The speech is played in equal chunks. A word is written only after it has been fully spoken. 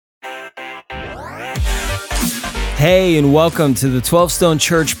Hey, and welcome to the 12 Stone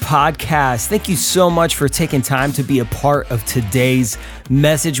Church podcast. Thank you so much for taking time to be a part of today's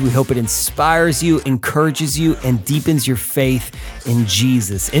message. We hope it inspires you, encourages you, and deepens your faith in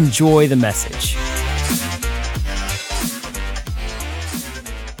Jesus. Enjoy the message.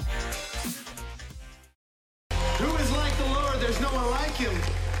 Who is like the Lord? There's no one like him.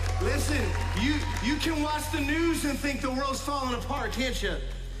 Listen, you can watch the news and think the world's falling apart, can't you?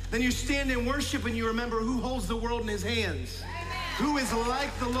 Then you stand in worship and you remember who holds the world in his hands. Amen. Who is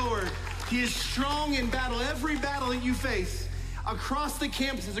like the Lord. He is strong in battle. Every battle that you face, across the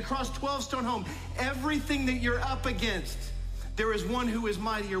campuses, across 12 Stone Home, everything that you're up against, there is one who is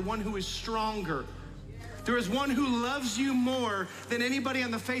mightier, one who is stronger. There is one who loves you more than anybody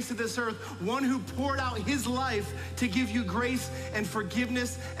on the face of this earth, one who poured out his life to give you grace and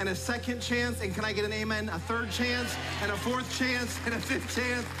forgiveness and a second chance. And can I get an amen? A third chance and a fourth chance and a fifth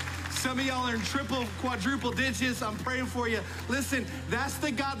chance. Some of y'all are in triple, quadruple digits. I'm praying for you. Listen, that's the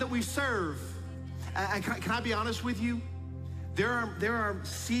God that we serve. Can I be honest with you? There are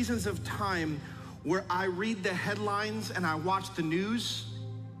seasons of time where I read the headlines and I watch the news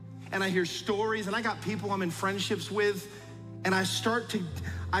and I hear stories, and I got people I'm in friendships with, and I start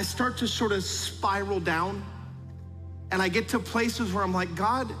to sort of spiral down, and I get to places where I'm like,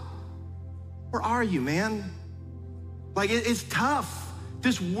 God, where are you, man? Like, it's tough.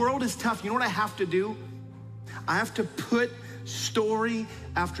 This world is tough. You know what I have to do? I have to put story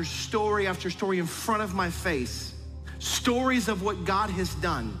after story after story in front of my face, stories of what God has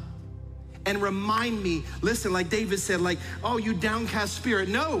done. And remind me, listen, like David said, like, oh, you downcast spirit.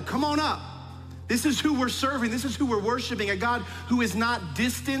 No, come on up. This is who we're serving. This is who we're worshiping, a God who is not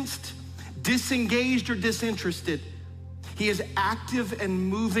distanced, disengaged, or disinterested. He is active and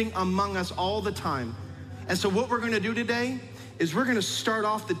moving among us all the time. And so what we're gonna do today is we're gonna start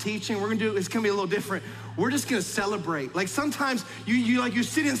off the teaching. It's gonna be a little different. We're just gonna celebrate. Like sometimes you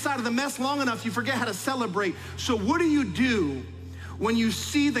sit inside of the mess long enough, you forget how to celebrate. So what do you do when you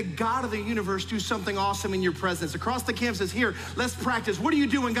see the God of the universe do something awesome in your presence? Across the campuses here, let's practice. What do you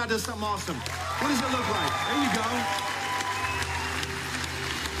do when God does something awesome? What does it look like? There you go.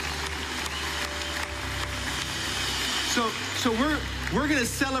 So we're gonna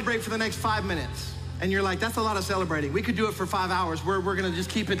celebrate for the next 5 minutes. And you're like, that's a lot of celebrating. We could do it for 5 hours. We're gonna just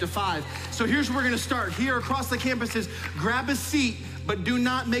keep it to 5. So here's where we're gonna start. Here across the campuses, grab a seat, but do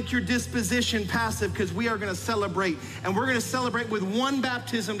not make your disposition passive, because we are gonna celebrate. And we're gonna celebrate with one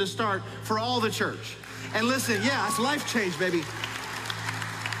baptism to start for all the church. And listen, yeah, it's life change, baby.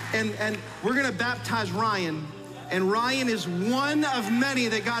 And we're gonna baptize Ryan. And Ryan is one of many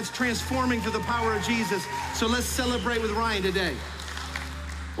that God's transforming through the power of Jesus. So let's celebrate with Ryan today.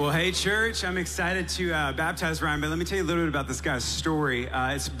 Well, hey, church, I'm excited to baptize Ryan, but let me tell you a little bit about this guy's story.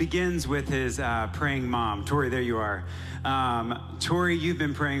 It begins with his praying mom. Tori, there you are. Tori, you've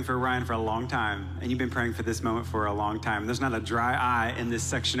been praying for Ryan for a long time, and you've been praying for this moment for a long time. There's not a dry eye in this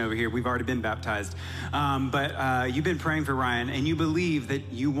section over here. We've already been baptized. But you've been praying for Ryan, and you believe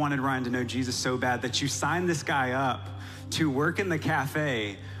that you wanted Ryan to know Jesus so bad that you signed this guy up to work in the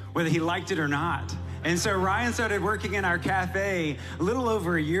cafe, whether he liked it or not. And so Ryan started working in our cafe a little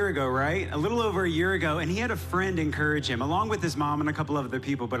over a year ago, right? A little over a year ago, and he had a friend encourage him, along with his mom and a couple of other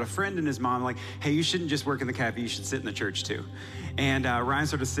people, but a friend and his mom, like, hey, you shouldn't just work in the cafe, you should sit in the church too. And Ryan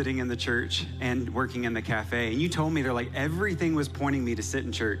started sitting in the church and working in the cafe. And you told me, they're like, everything was pointing me to sit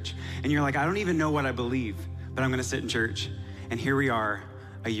in church. And you're like, I don't even know what I believe, but I'm gonna sit in church. And here we are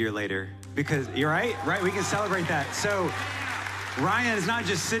a year later. Because, you're right? Right, we can celebrate that. So, Ryan is not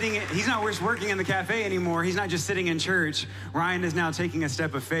just he's not just working in the cafe anymore. He's not just sitting in church. Ryan is now taking a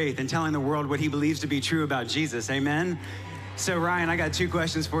step of faith and telling the world what he believes to be true about Jesus. Amen? So Ryan, I got 2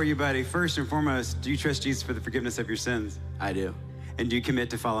 questions for you, buddy. First and foremost, do you trust Jesus for the forgiveness of your sins? I do. And do you commit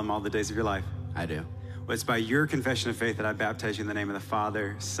to follow him all the days of your life? I do. Well, it's by your confession of faith that I baptize you in the name of the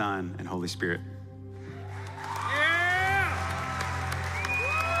Father, Son, and Holy Spirit.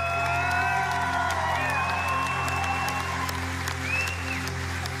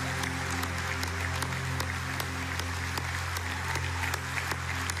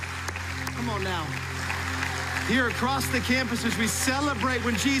 Come on now. Here across the campuses, we celebrate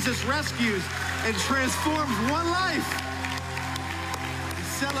when Jesus rescues and transforms one life. We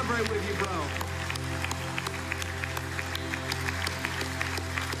celebrate with you, bro.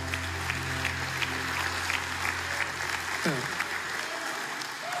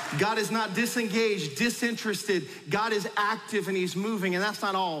 God is not disengaged, disinterested. God is active and he's moving, and that's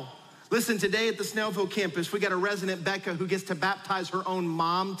not all. Listen, today at the Snellville campus, we got a resident, Becca, who gets to baptize her own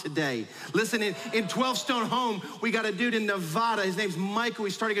mom today. Listen, in 12 Stone Home, we got a dude in Nevada. His name's Michael.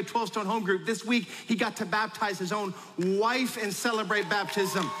 He's starting a 12 Stone Home group. This week, he got to baptize his own wife and celebrate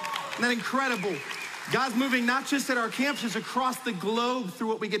baptism. Isn't that incredible? God's moving not just at our campuses, across the globe through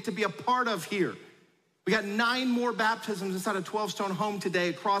what we get to be a part of here. We got 9 more baptisms inside of 12 Stone Home today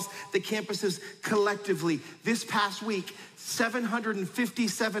across the campuses collectively. This past week,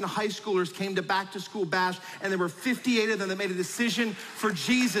 757 high schoolers came to Back to School Bash, and there were 58 of them that made a decision for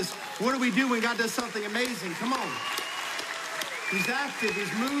Jesus. What do we do when God does something amazing? Come on. He's active,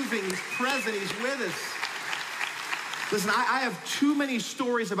 he's moving, he's present, he's with us. Listen, I have too many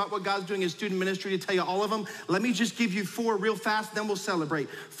stories about what God's doing in student ministry to tell you all of them. Let me just give you 4 real fast, then we'll celebrate.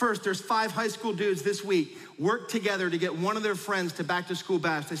 First, there's 5 high school dudes this week worked together to get one of their friends to Back to School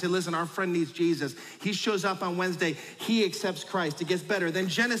Bash. They said, listen, our friend needs Jesus. He shows up on Wednesday. He accepts Christ. It gets better. Then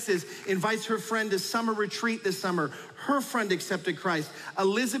Genesis invites her friend to summer retreat this summer. Her friend accepted Christ.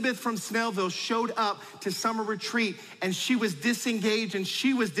 Elizabeth from Snellville showed up to summer retreat, and she was disengaged and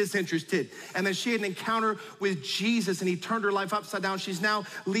she was disinterested. And then she had an encounter with Jesus, and he turned her life upside down. She's now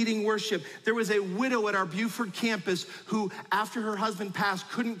leading worship. There was a widow at our Buford campus who, after her husband passed,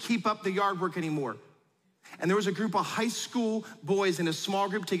 couldn't keep up the yard work anymore. And there was a group of high school boys in a small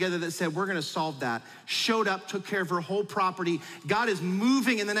group together that said, we're gonna solve that. Showed up, took care of her whole property. God is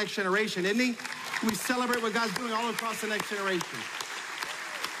moving in the next generation, isn't he? We celebrate what God's doing all across the next generation.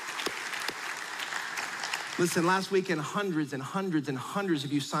 Listen, last weekend, hundreds and hundreds and hundreds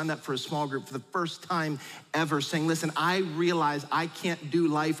of you signed up for a small group for the first time ever, saying, listen, I realize I can't do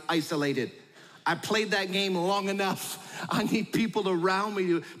life isolated. I played that game long enough. I need people around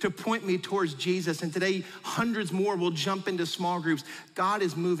me to point me towards Jesus. And today, hundreds more will jump into small groups. God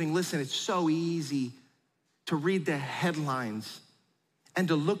is moving. Listen, it's so easy to read the headlines and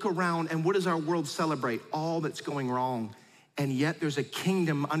to look around, and what does our world celebrate? All that's going wrong. And yet there's a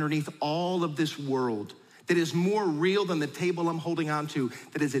kingdom underneath all of this world that is more real than the table I'm holding on to,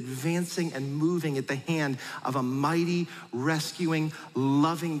 that is advancing and moving at the hand of a mighty, rescuing,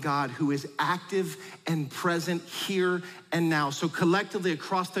 loving God who is active and present here and now. So collectively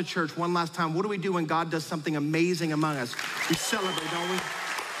across the church, one last time, what do we do when God does something amazing among us? We celebrate, don't we?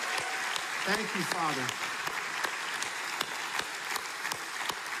 Thank you, Father.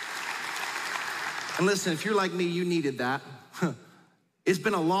 And listen, if you're like me, you needed that. It's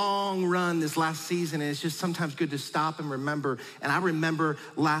been a long run this last season, and it's just sometimes good to stop and remember. And I remember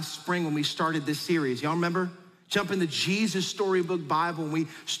last spring when we started this series. Y'all remember? Jump in the Jesus Storybook Bible, and we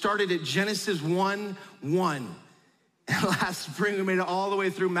started at Genesis 1:1. And last spring, we made it all the way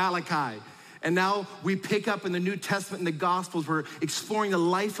through Malachi. And now we pick up in the New Testament and the Gospels. We're exploring the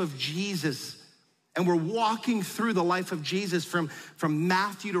life of Jesus. And we're walking through the life of Jesus from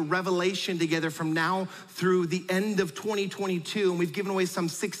Matthew to Revelation together from now through the end of 2022. And we've given away some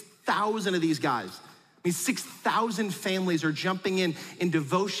 6,000 of these guys. I mean, 6,000 families are jumping in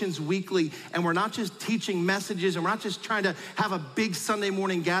devotions weekly. And we're not just teaching messages, and we're not just trying to have a big Sunday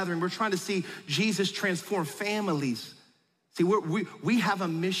morning gathering. We're trying to see Jesus transform families. See, we have a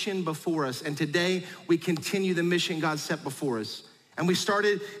mission before us. And today we continue the mission God set before us. And we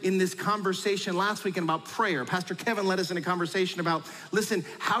started in this conversation last weekend about prayer. Pastor Kevin led us in a conversation about, listen,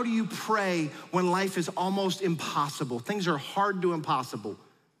 how do you pray when life is almost impossible? Things are hard to impossible.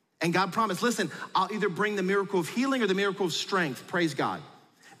 And God promised, listen, I'll either bring the miracle of healing or the miracle of strength. Praise God.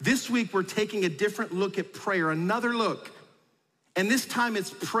 This week, we're taking a different look at prayer, another look. And this time,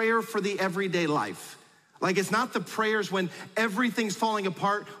 it's prayer for the everyday life. Like, it's not the prayers when everything's falling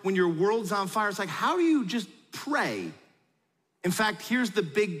apart, when your world's on fire. It's like, how do you just pray? In fact, here's the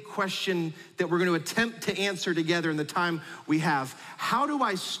big question that we're going to attempt to answer together in the time we have. How do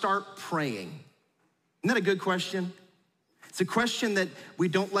I start praying? Isn't that a good question? It's a question that we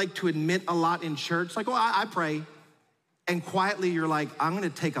don't like to admit a lot in church. Like, well, I pray. And quietly, you're like, I'm going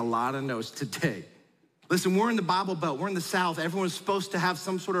to take a lot of notes today. Listen, we're in the Bible Belt. We're in the South. Everyone's supposed to have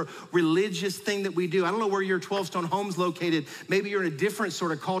some sort of religious thing that we do. I don't know where your 12 Stone Home's located. Maybe you're in a different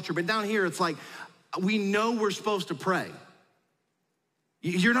sort of culture. But down here, it's like, we know we're supposed to pray.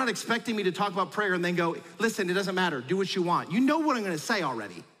 You're not expecting me to talk about prayer and then go, listen, it doesn't matter. Do what you want. You know what I'm going to say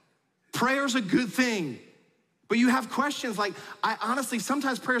already. Prayer's a good thing. But you have questions like, I honestly,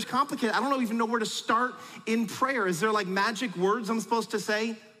 sometimes prayer is complicated. I don't even know where to start in prayer. Is there like magic words I'm supposed to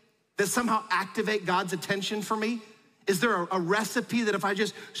say that somehow activate God's attention for me? Is there a recipe that if I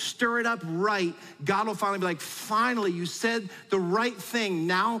just stir it up right, God will finally be like, finally, you said the right thing.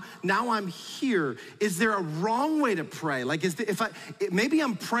 Now I'm here. Is there a wrong way to pray? Like, maybe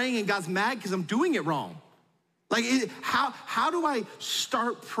I'm praying and God's mad because I'm doing it wrong. Like, how do I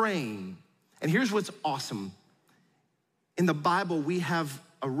start praying? And here's what's awesome. In the Bible, we have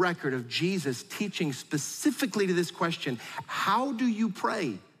a record of Jesus teaching specifically to this question: how do you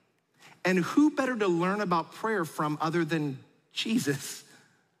pray? And who better to learn about prayer from other than Jesus?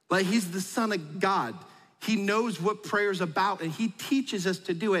 Like, he's the Son of God. He knows what prayer's about, and he teaches us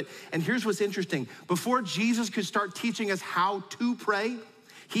to do it. And here's what's interesting. Before Jesus could start teaching us how to pray,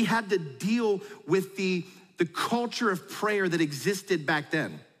 he had to deal with the culture of prayer that existed back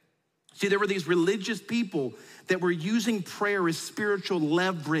then. See, there were these religious people that were using prayer as spiritual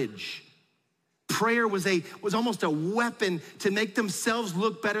leverage. Prayer was almost a weapon to make themselves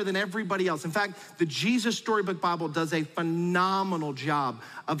look better than everybody else. In fact, the Jesus Storybook Bible does a phenomenal job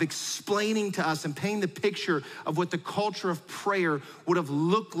of explaining to us and painting the picture of what the culture of prayer would have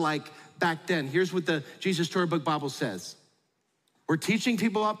looked like back then. Here's what the Jesus Storybook Bible says. We're teaching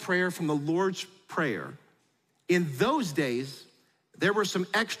people about prayer from the Lord's Prayer. In those days, there were some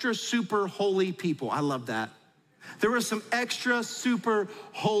extra super holy people. I love that. There were some extra super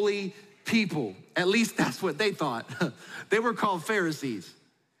holy people. At least that's what they thought. They were called Pharisees.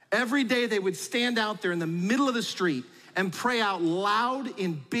 Every day they would stand out there in the middle of the street and pray out loud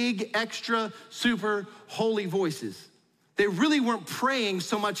in big, extra, super holy voices. They really weren't praying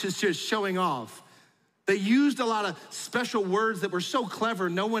so much as just showing off. They used a lot of special words that were so clever,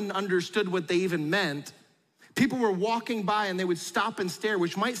 no one understood what they even meant. People were walking by and they would stop and stare,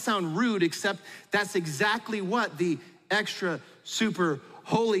 which might sound rude, except that's exactly what the extra, super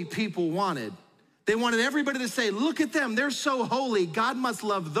holy people wanted. They wanted everybody to say, look at them, they're so holy. God must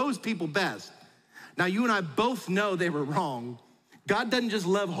love those people best. Now, you and I both know they were wrong. God doesn't just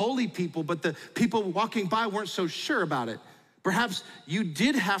love holy people, but the people walking by weren't so sure about it. Perhaps you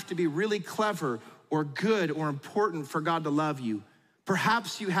did have to be really clever or good or important for God to love you.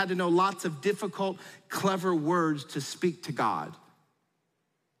 Perhaps you had to know lots of difficult, clever words to speak to God.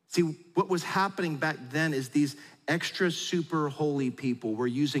 See, what was happening back then is these extra super holy people were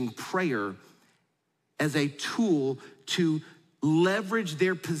using prayer as a tool to leverage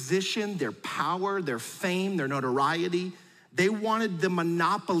their position, their power, their fame, their notoriety. They wanted the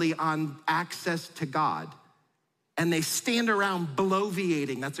monopoly on access to God. And they stand around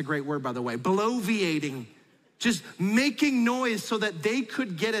bloviating. That's a great word, by the way. Bloviating. Just making noise so that they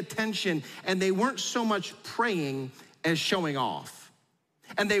could get attention, and they weren't so much praying as showing off.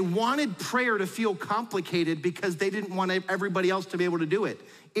 And they wanted prayer to feel complicated because they didn't want everybody else to be able to do it.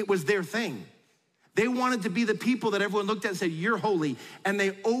 It was their thing. They wanted to be the people that everyone looked at and said, you're holy, and they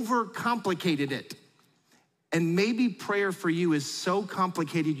overcomplicated it. And maybe prayer for you is so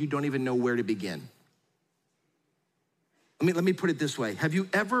complicated you don't even know where to begin. Let me put it this way.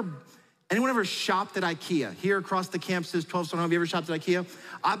 Anyone ever shopped at IKEA? Here across the campuses, 12 Stone Home, have you ever shopped at IKEA?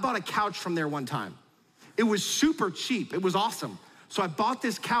 I bought a couch from there one time. It was super cheap. It was awesome. So I bought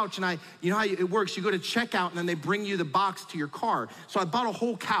this couch, and you know how it works. You go to checkout, and then they bring you the box to your car. So I bought a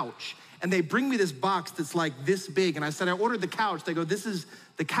whole couch, and they bring me this box that's like this big. And I said, I ordered the couch. They go, this is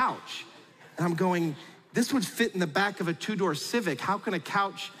the couch. And I'm going, this would fit in the back of a two-door Civic. How can a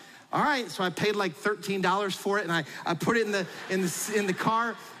couch? All right, so I paid like $13 for it, and I put it in the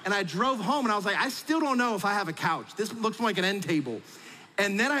car, and I drove home, and I was like, I still don't know if I have a couch. This looks more like an end table.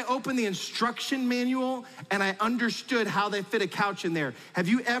 And then I opened the instruction manual, and I understood how they fit a couch in there. Have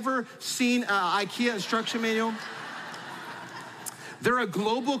you ever seen IKEA instruction manual? They're a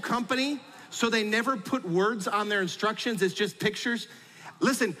global company, so they never put words on their instructions. It's just pictures.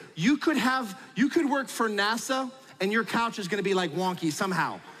 Listen, you could work for NASA, and your couch is gonna be like wonky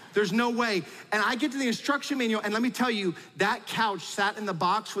somehow. There's no way. And I get to the instruction manual, and let me tell you, that couch sat in the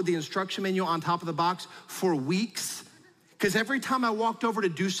box with the instruction manual on top of the box for weeks. Because every time I walked over to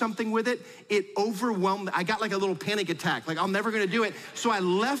do something with it, it overwhelmed. I got like a little panic attack, like I'm never gonna do it. So I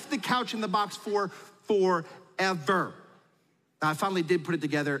left the couch in the box for forever. I finally did put it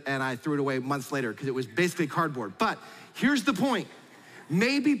together, and I threw it away months later because it was basically cardboard. But here's the point.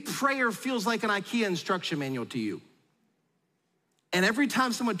 Maybe prayer feels like an IKEA instruction manual to you. And every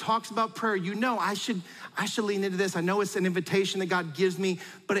time someone talks about prayer, you know, I should lean into this. I know it's an invitation that God gives me,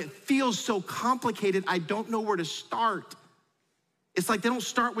 but it feels so complicated, I don't know where to start. It's like they don't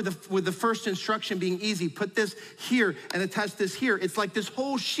start with the first instruction being easy. Put this here and attach this here. It's like this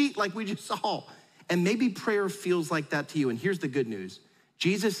whole sheet like we just saw. And maybe prayer feels like that to you. And here's the good news.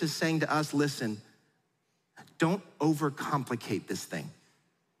 Jesus is saying to us, listen, don't overcomplicate this thing.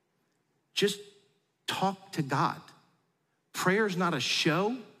 Just talk to God. Prayer is not a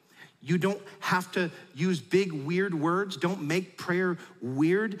show. You don't have to use big, weird words. Don't make prayer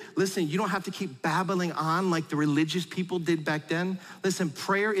weird. Listen, you don't have to keep babbling on like the religious people did back then. Listen,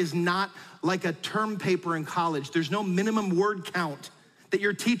 prayer is not like a term paper in college. There's no minimum word count that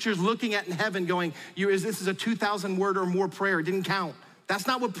your teacher's looking at in heaven going, this is a 2,000 word or more prayer. It didn't count. That's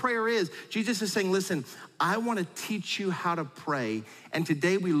not what prayer is. Jesus is saying, listen, I want to teach you how to pray. And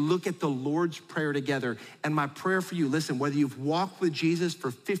today we look at the Lord's Prayer together. And my prayer for you, listen, whether you've walked with Jesus for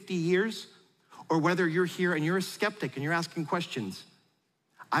 50 years or whether you're here and you're a skeptic and you're asking questions,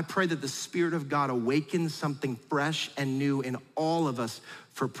 I pray that the Spirit of God awakens something fresh and new in all of us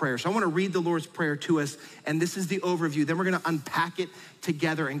for prayer. So I want to read the Lord's Prayer to us, and this is the overview. Then we're going to unpack it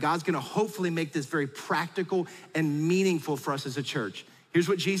together, and God's going to hopefully make this very practical and meaningful for us as a church. Here's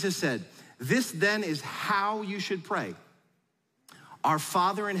what Jesus said. This then is how you should pray. Our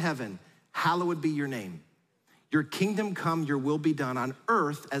Father in heaven, hallowed be your name. Your kingdom come, your will be done on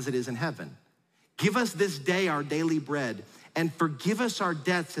earth as it is in heaven. Give us this day our daily bread, and forgive us our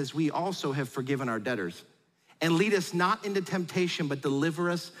debts as we also have forgiven our debtors. And lead us not into temptation, but deliver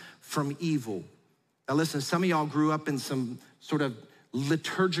us from evil. Now listen, some of y'all grew up in some sort of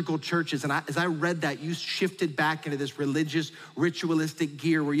liturgical churches, and as I read that, you shifted back into this religious, ritualistic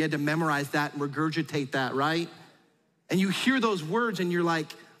gear where you had to memorize that and regurgitate that, right? And you hear those words and you're like,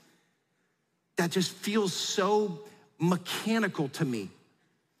 that just feels so mechanical to me.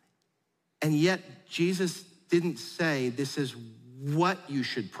 And yet Jesus didn't say this is what you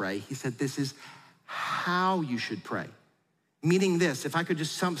should pray. He said this is how you should pray. Meaning this, if I could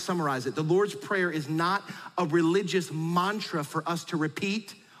just summarize it, the Lord's Prayer is not a religious mantra for us to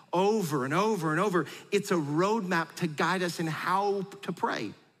repeat over and over and over. It's a roadmap to guide us in how to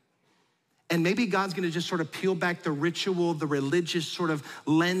pray. And maybe God's gonna just sort of peel back the ritual, the religious sort of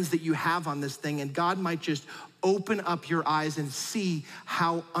lens that you have on this thing, and God might just open up your eyes and see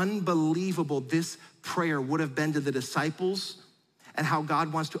how unbelievable this prayer would have been to the disciples and how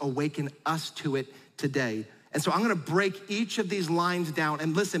God wants to awaken us to it today. And so I'm gonna break each of these lines down.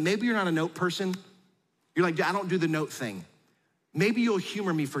 And listen, maybe you're not a note person. You're like, I don't do the note thing. Maybe you'll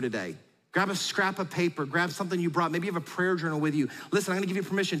humor me for today. Grab a scrap of paper, grab something you brought. Maybe you have a prayer journal with you. Listen, I'm gonna give you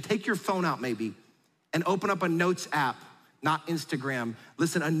permission. Take your phone out maybe and open up a notes app, not Instagram.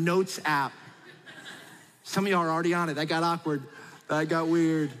 Listen, a notes app. Some of y'all are already on it. That got awkward. That got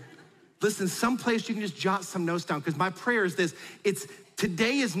weird. Listen, someplace you can just jot some notes down, because my prayer is this.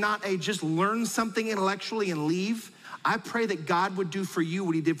 Today is not a just learn something intellectually and leave. I pray that God would do for you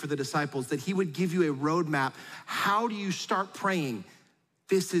what he did for the disciples, that he would give you a roadmap. How do you start praying?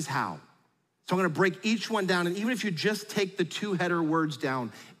 This is how. So I'm gonna break each one down, and even if you just take the 2 header words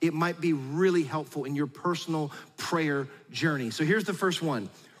down, it might be really helpful in your personal prayer journey. So here's the first one,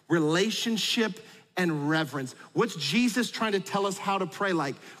 relationship and reverence. What's Jesus trying to tell us how to pray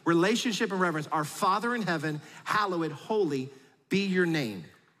like? Relationship and reverence. Our Father in heaven, hallowed, holy, be your name.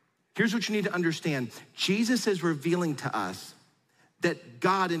 Here's what you need to understand. Jesus is revealing to us that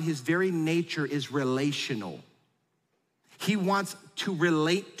God in his very nature is relational. He wants to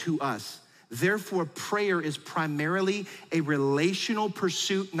relate to us. Therefore, prayer is primarily a relational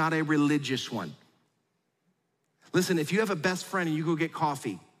pursuit, not a religious one. Listen, if you have a best friend and you go get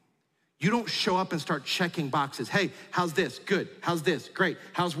coffee, you don't show up and start checking boxes. Hey, how's this? Good. How's this? Great.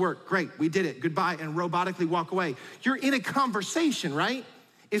 How's work? Great. We did it. Goodbye. And robotically walk away. You're in a conversation, right?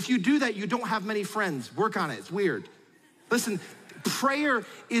 If you do that, you don't have many friends. Work on it. It's weird. Listen, prayer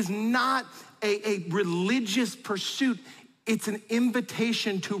is not a religious pursuit. It's an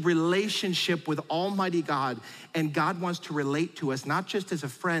invitation to relationship with Almighty God. And God wants to relate to us, not just as a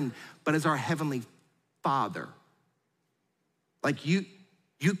friend, but as our Heavenly Father. Like you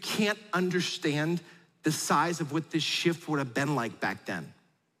can't understand the size of what this shift would have been like back then.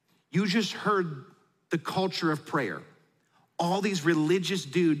 You just heard the culture of prayer. All these religious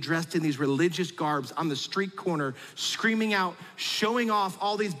dudes dressed in these religious garbs on the street corner, screaming out, showing off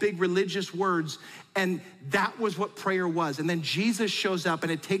all these big religious words, and that was what prayer was. And then Jesus shows up,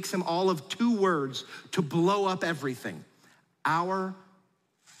 and it takes him all of 2 words to blow up everything. Our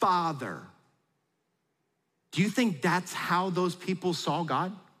Father. Do you think that's how those people saw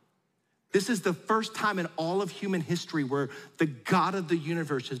God? This is the first time in all of human history where the God of the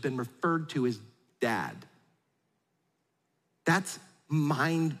universe has been referred to as Dad. That's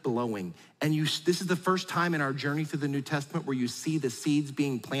mind-blowing. And this is the first time in our journey through the New Testament where you see the seeds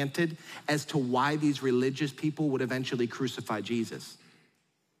being planted as to why these religious people would eventually crucify Jesus.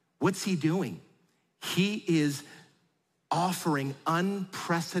 What's he doing? He is offering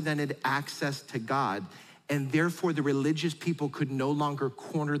unprecedented access to God, and therefore the religious people could no longer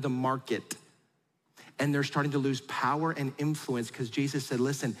corner the market. and they're starting to lose power and influence because Jesus said,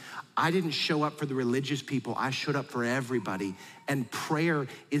 listen, I didn't show up for the religious people. I showed up for everybody. And prayer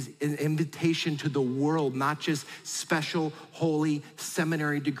is an invitation to the world, not just special, holy,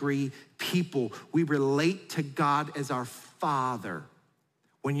 seminary degree people. We relate to God as our Father.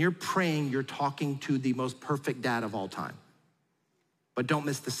 When you're praying, you're talking to the most perfect dad of all time. But don't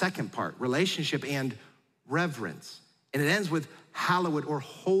miss the second part, relationship and reverence. And it ends with hallowed or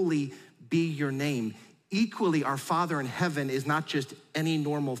holy be your name. Equally, our Father in heaven is not just any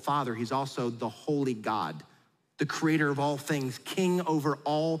normal father. He's also the holy God, the creator of all things, king over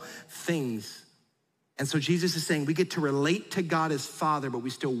all things. And so Jesus is saying we get to relate to God as Father, but we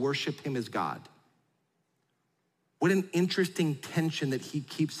still worship him as God. What an interesting tension that he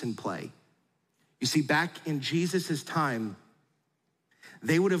keeps in play. You see, back in Jesus's time,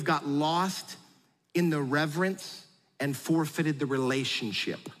 they would have got lost in the reverence and forfeited the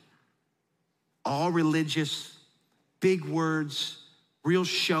relationship. All religious, big words, real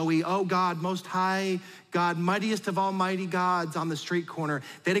showy. Oh God, most high God, mightiest of almighty gods on the street corner.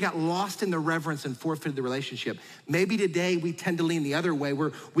 They'd have got lost in the reverence and forfeited the relationship. Maybe today we tend to lean the other way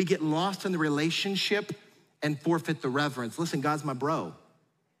where we get lost in the relationship and forfeit the reverence. Listen, God's my bro.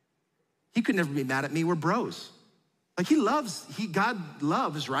 He could never be mad at me. We're bros. Like God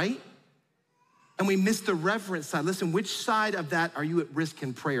loves, right? And we miss the reverence side. Listen, which side of that are you at risk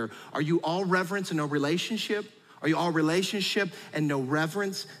in prayer? Are you all reverence and no relationship? Are you all relationship and no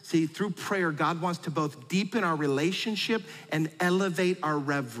reverence? See, through prayer, God wants to both deepen our relationship and elevate our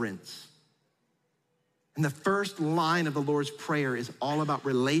reverence. And the first line of the Lord's Prayer is all about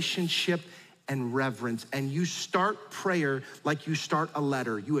relationship and reverence. And you start prayer like you start a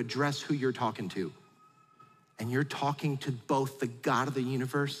letter. You address who you're talking to. And you're talking to both the God of the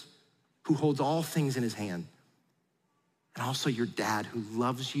universe, who holds all things in his hand, and also your dad who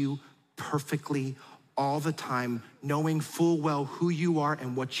loves you perfectly all the time, knowing full well who you are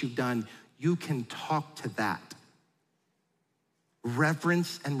and what you've done. You can talk to that.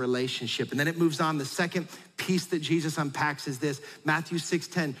 Reverence and relationship. And then it moves on. The second piece that Jesus unpacks is this, Matthew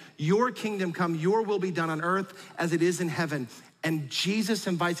 6:10, your kingdom come, your will be done on earth as it is in heaven. And Jesus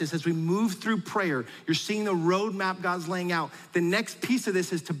invites us as we move through prayer, you're seeing the roadmap God's laying out. The next piece of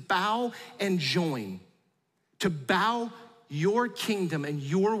this is to bow and join, to bow your kingdom and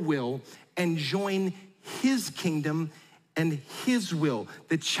your will and join his kingdom and his will.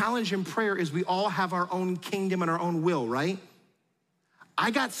 The challenge in prayer is we all have our own kingdom and our own will, right? I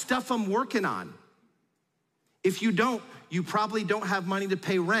got stuff I'm working on. If you don't, you probably don't have money to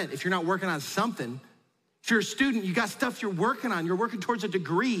pay rent if you're not working on something. If you're a student, you got stuff you're working on. You're working towards a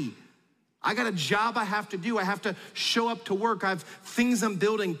degree. I got a job I have to do. I have to show up to work. I have things I'm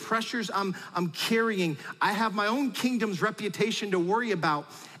building, pressures I'm carrying. I have my own kingdom's reputation to worry about.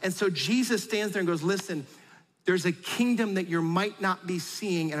 And so Jesus stands there and goes, listen, there's a kingdom that you might not be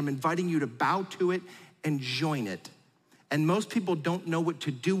seeing, and I'm inviting you to bow to it and join it. And most people don't know what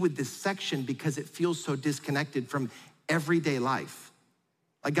to do with this section because it feels so disconnected from everyday life.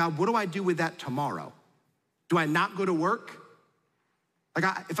 Like, God, what do I do with that tomorrow? Do I not go to work? Like,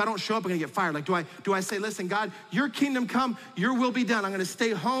 if I don't show up, I'm gonna get fired. Like, do I say, listen, God, your kingdom come, your will be done. I'm gonna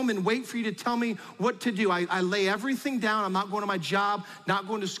stay home and wait for you to tell me what to do. I lay everything down. I'm not going to my job, not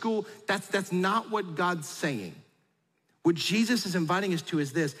going to school. That's not what God's saying. What Jesus is inviting us to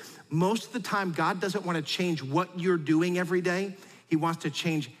is this. Most of the time, God doesn't want to change what you're doing every day. He wants to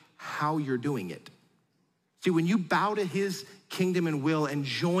change how you're doing it. See, when you bow to his kingdom and will and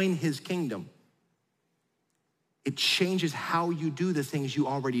join his kingdom, it changes how you do the things you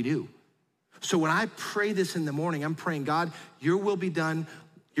already do. So when I pray this in the morning, I'm praying, God, your will be done,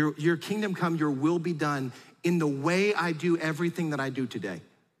 your kingdom come, your will be done in the way I do everything that I do today.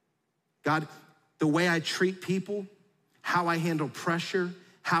 God, the way I treat people, how I handle pressure,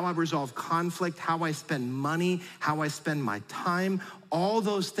 how I resolve conflict, how I spend money, how I spend my time, all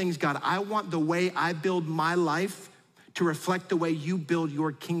those things, God, I want the way I build my life to reflect the way you build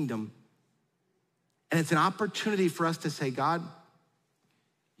your kingdom. And it's an opportunity for us to say, God,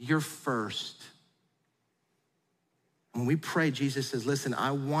 you're first. When we pray, Jesus says, listen,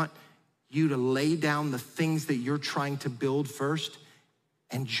 I want you to lay down the things that you're trying to build first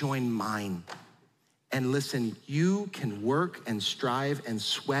and join mine. And listen, you can work and strive and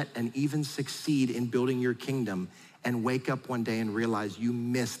sweat and even succeed in building your kingdom and wake up one day and realize you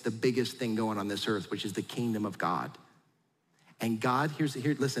missed the biggest thing going on this earth, which is the kingdom of God. And God,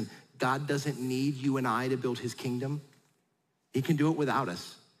 listen, God doesn't need you and I to build his kingdom. He can do it without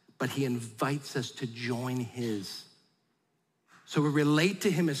us, but he invites us to join his. So we relate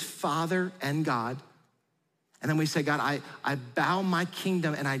to him as Father and God. And then we say, God, I bow my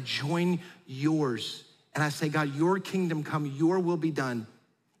kingdom and I join yours. And I say, God, your kingdom come, your will be done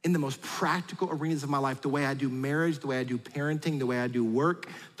in the most practical arenas of my life, the way I do marriage, the way I do parenting, the way I do work,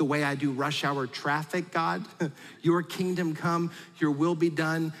 the way I do rush hour traffic, God. Your kingdom come, your will be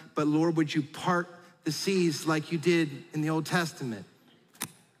done. But Lord, would you part the seas like you did in the Old Testament?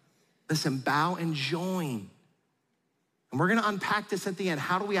 Listen, bow and join. And we're gonna unpack this at the end.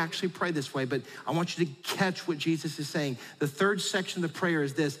 How do we actually pray this way? But I want you to catch what Jesus is saying. The third section of the prayer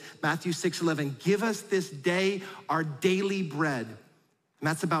is this, Matthew 6:11, give us this day our daily bread. And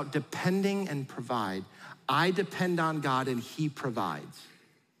that's about depending and provide. I depend on God and he provides.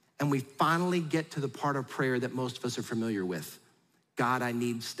 And we finally get to the part of prayer that most of us are familiar with. God, I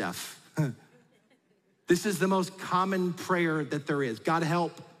need stuff. This is the most common prayer that there is. God,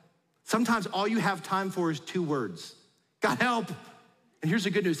 help. Sometimes all you have time for is 2 words. God, help. And here's the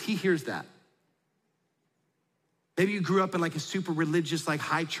good news, he hears that. Maybe you grew up in like a super religious, like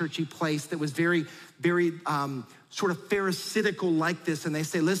high churchy place that was very, very sort of pharisaical like this. And they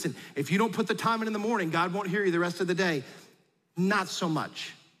say, listen, if you don't put the time in the morning, God won't hear you the rest of the day. Not so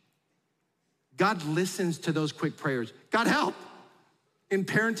much. God listens to those quick prayers. God, help. In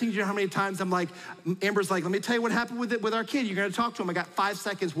parenting, you know how many times I'm like, Amber's like, let me tell you what happened with our kid. You're gonna talk to him. I got 5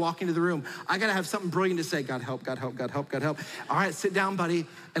 seconds walking to the room. I gotta have something brilliant to say. God help, God help, God help, God help. All right, sit down, buddy.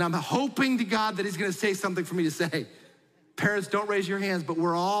 And I'm hoping to God that he's gonna say something for me to say. Parents, don't raise your hands, but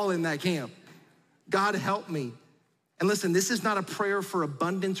we're all in that camp. God help me. And listen, this is not a prayer for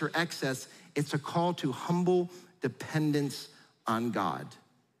abundance or excess. It's a call to humble dependence on God.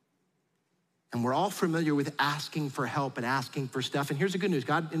 And we're all familiar with asking for help and asking for stuff. And here's the good news,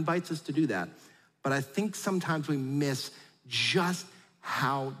 God invites us to do that. But I think sometimes we miss just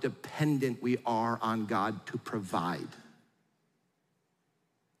how dependent we are on God to provide.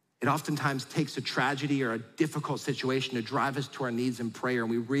 It oftentimes takes a tragedy or a difficult situation to drive us to our knees in prayer, and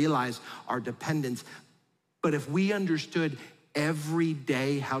we realize our dependence. But if we understood every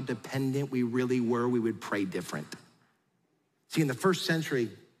day how dependent we really were, we would pray different. See, in the first century,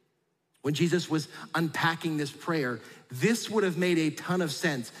 when Jesus was unpacking this prayer, this would have made a ton of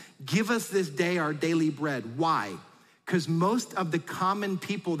sense. Give us this day our daily bread. Why? Because most of the common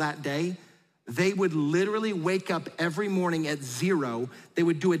people that day, they would literally wake up every morning at 0. They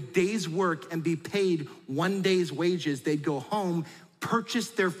would do a day's work and be paid 1 day's wages. They'd go home,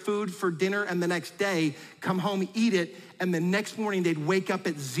 purchase their food for dinner, and the next day come home, eat it, and the next morning they'd wake up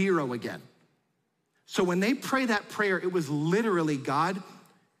at 0 again. So when they pray that prayer, it was literally, God,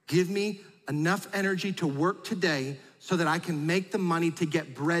 give me enough energy to work today so that I can make the money to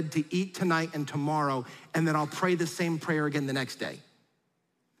get bread to eat tonight and tomorrow, and then I'll pray the same prayer again the next day.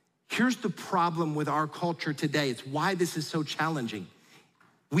 Here's the problem with our culture today. It's why this is so challenging.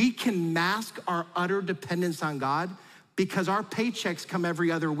 We can mask our utter dependence on God because our paychecks come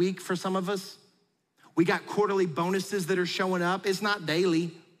every other week for some of us. We got quarterly bonuses that are showing up. It's not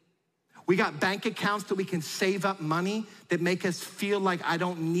daily. We got bank accounts that we can save up money that make us feel like I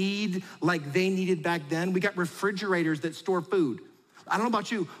don't need like they needed back then. We got refrigerators that store food. I don't know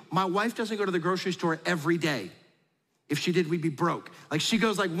about you. My wife doesn't go to the grocery store every day. If she did, we'd be broke. Like she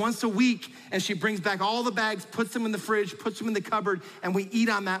goes like once a week and she brings back all the bags, puts them in the fridge, puts them in the cupboard, and we eat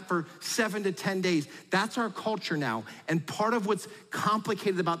on that for 7 to 10 days. That's our culture now. And part of what's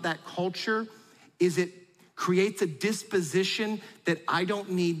complicated about that culture is it creates a disposition that I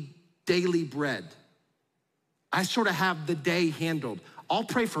don't need daily bread. I sort of have the day handled. I'll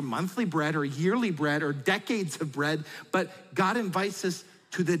pray for monthly bread or yearly bread or decades of bread, but God invites us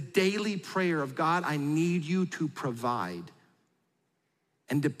to the daily prayer of God, I need you to provide.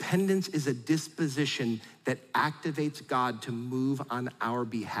 And dependence is a disposition that activates God to move on our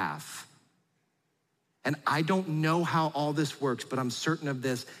behalf. And I don't know how all this works, but I'm certain of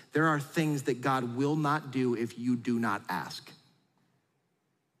this. There are things that God will not do if you do not ask.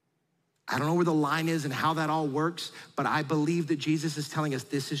 I don't know where the line is and how that all works, but I believe that Jesus is telling us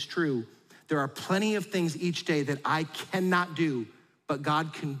this is true. There are plenty of things each day that I cannot do, but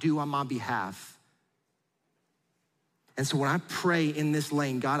God can do on my behalf. And so when I pray in this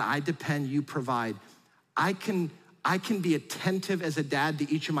lane, God, I depend, you provide. I can be attentive as a dad to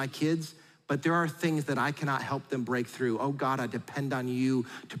each of my kids, but there are things that I cannot help them break through. Oh God, I depend on you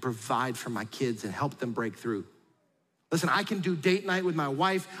to provide for my kids and help them break through. Listen, I can do date night with my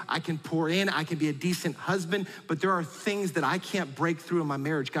wife. I can pour in. I can be a decent husband, but there are things that I can't break through in my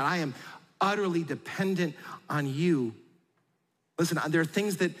marriage. God, I am utterly dependent on you. Listen, there are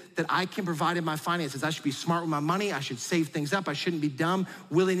things that I can provide in my finances. I should be smart with my money. I should save things up. I shouldn't be dumb,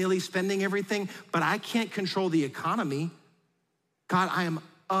 willy-nilly spending everything, but I can't control the economy. God, I am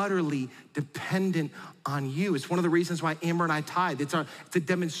utterly dependent on you. It's one of the reasons why Amber and I tithe. It's a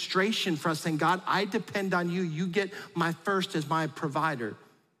demonstration for us saying, God, I depend on you. You get my first as my provider.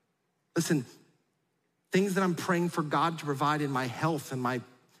 Listen, things that I'm praying for God to provide in my health and my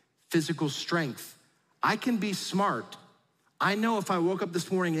physical strength. I can be smart. I know if I woke up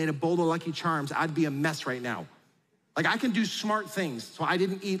this morning and ate a bowl of Lucky Charms, I'd be a mess right now. Like, I can do smart things. So I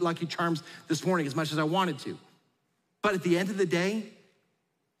didn't eat Lucky Charms this morning as much as I wanted to. But at the end of the day,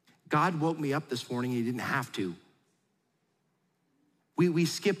 God woke me up this morning and he didn't have to. We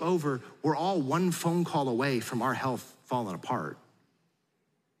skip over, we're all one phone call away from our health falling apart.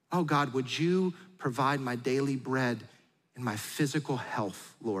 Oh God, would you provide my daily bread and my physical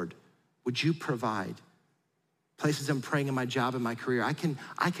health, Lord? Would you provide? Places I'm praying in my job and my career, I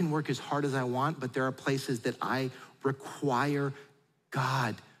can work as hard as I want, but there are places that I require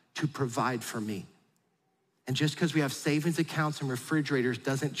God to provide for me. And just because we have savings accounts and refrigerators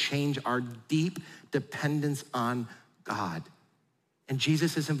doesn't change our deep dependence on God. And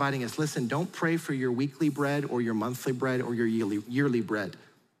Jesus is inviting us, listen, don't pray for your weekly bread or your monthly bread or your yearly bread.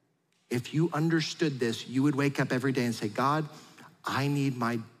 If you understood this, you would wake up every day and say, God, I need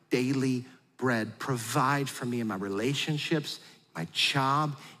my daily bread. Provide for me in my relationships, my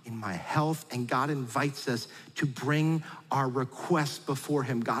job, in my health. And God invites us to bring our requests before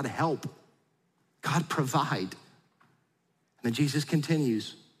him. God, help. God, provide. And then Jesus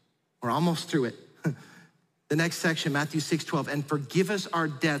continues. We're almost through it. The next section, Matthew 6:12, and forgive us our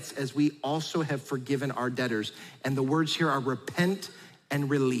debts as we also have forgiven our debtors. And the words here are repent and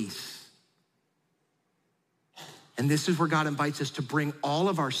release. And this is where God invites us to bring all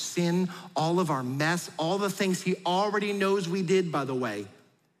of our sin, all of our mess, all the things he already knows we did, by the way.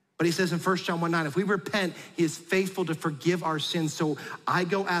 But he says in 1 John 1:9, if we repent, he is faithful to forgive our sins. So I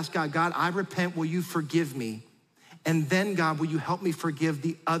go ask God, God, I repent, will you forgive me? And then God, will you help me forgive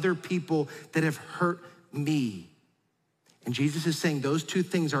the other people that have hurt me? And Jesus is saying those two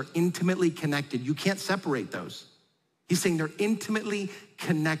things are intimately connected. You can't separate those. He's saying they're intimately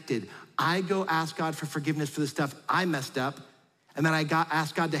connected. I go ask God for forgiveness for the stuff I messed up, and then I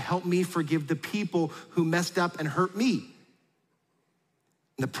ask God to help me forgive the people who messed up and hurt me.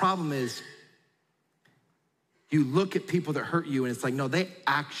 And the problem is, you look at people that hurt you and it's like, no, they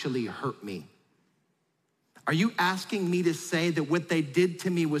actually hurt me. Are you asking me to say that what they did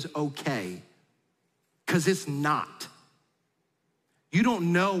to me was okay? Because it's not. You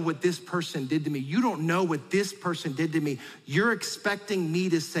don't know what this person did to me. You don't know what this person did to me. You're expecting me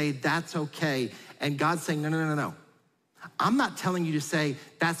to say that's okay. And God's saying, no. I'm not telling you to say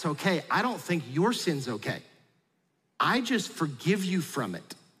that's okay. I don't think your sin's okay. I just forgive you from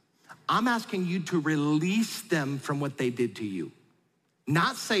it. I'm asking you to release them from what they did to you,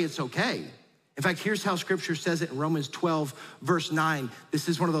 not say it's okay. In fact, here's how scripture says it in Romans 12, verse 9. This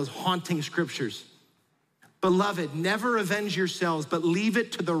is one of those haunting scriptures. Beloved, never avenge yourselves, but leave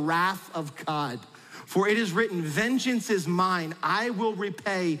it to the wrath of God. For it is written, vengeance is mine, I will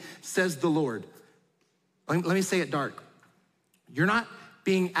repay, says the Lord. Let me say it dark. You're not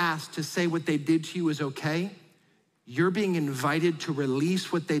being asked to say what they did to you is okay. You're being invited to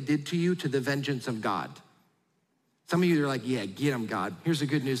release what they did to you to the vengeance of God. Some of you are like, yeah, get them, God. Here's the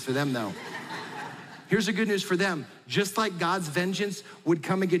good news for them, though. Here's the good news for them. Just like God's vengeance would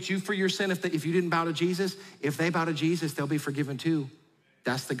come and get you for your sin if you didn't bow to Jesus, if they bow to Jesus, they'll be forgiven too.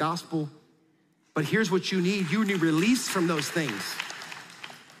 That's the gospel. But here's what you need. You need release from those things.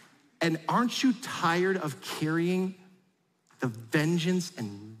 And aren't you tired of carrying the vengeance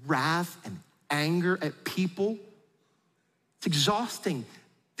and wrath and anger at people? It's exhausting.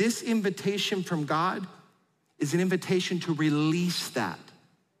 This invitation from God is an invitation to release that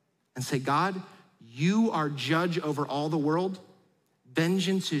and say, God, you are judge over all the world.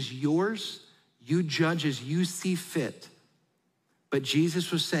 Vengeance is yours. You judge as you see fit. But Jesus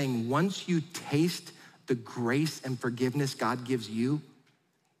was saying, once you taste the grace and forgiveness God gives you,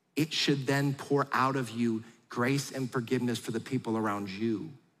 it should then pour out of you grace and forgiveness for the people around you.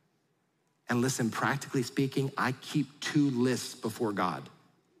 And listen, practically speaking, I keep two lists before God.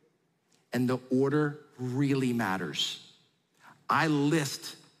 And the order really matters. I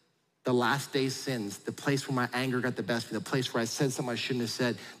list the last day's sins, the place where my anger got the best of me, the place where I said something I shouldn't have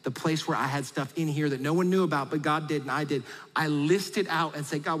said, the place where I had stuff in here that no one knew about, but God did and I did. I list it out and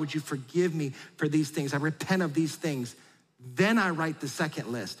say, God, would you forgive me for these things? I repent of these things. Then I write the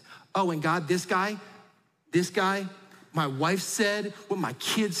second list. Oh, and God, this guy, my wife said, what my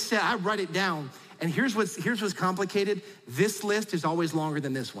kids said, I write it down. And here's what's complicated. This list is always longer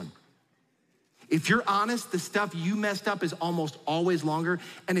than this one. If you're honest, the stuff you messed up is almost always longer,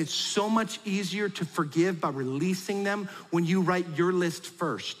 and it's so much easier to forgive by releasing them when you write your list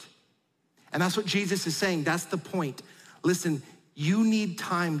first. And that's what Jesus is saying. That's the point. Listen, you need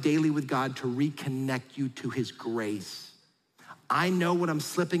time daily with God to reconnect you to his grace. I know when I'm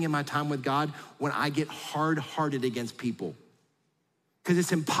slipping in my time with God when I get hard-hearted against people. Because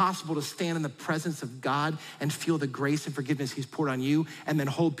it's impossible to stand in the presence of God and feel the grace and forgiveness he's poured on you and then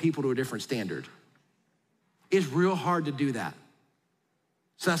hold people to a different standard. It's real hard to do that.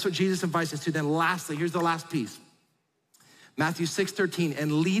 So that's what Jesus invites us to. Then lastly, here's the last piece. Matthew 6:13,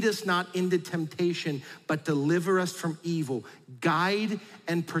 and lead us not into temptation, but deliver us from evil. Guide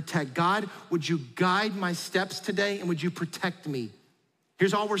and protect. God, would you guide my steps today and would you protect me?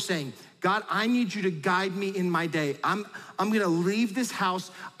 Here's all we're saying. God, I need you to guide me in my day. I'm gonna leave this house.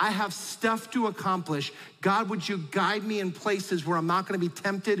 I have stuff to accomplish. God, would you guide me in places where I'm not gonna be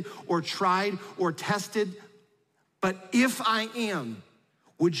tempted or tried or tested? But if I am,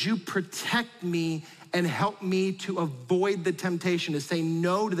 would you protect me and help me to avoid the temptation, to say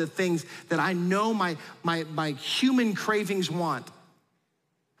no to the things that I know my human cravings want?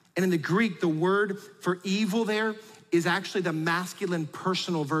 And in the Greek, the word for evil there is actually the masculine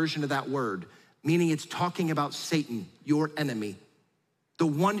personal version of that word, meaning it's talking about Satan, your enemy, the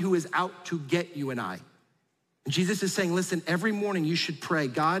one who is out to get you and I. And Jesus is saying, listen, every morning you should pray,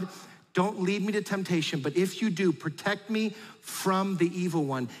 God, don't lead me to temptation, but if you do, protect me from the evil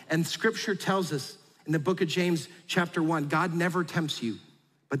one. And scripture tells us in the book of James chapter 1, God never tempts you.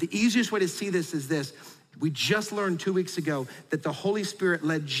 But the easiest way to see this is this. We just learned 2 weeks ago that the Holy Spirit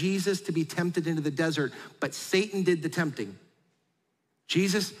led Jesus to be tempted into the desert, but Satan did the tempting.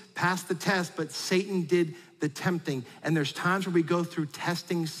 Jesus passed the test, but Satan did the tempting. And there's times where we go through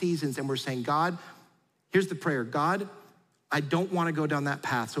testing seasons and we're saying, God, here's the prayer. God, I don't want to go down that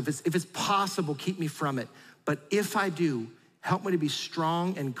path. So if it's possible, keep me from it. But if I do, help me to be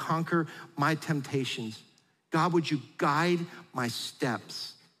strong and conquer my temptations. God, would you guide my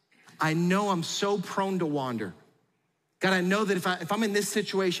steps? I know I'm so prone to wander. God, I know that if I'm in this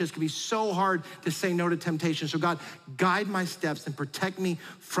situation, it's gonna be so hard to say no to temptation. So God, guide my steps and protect me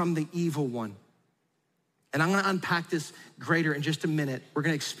from the evil one. And I'm gonna unpack this greater in just a minute. We're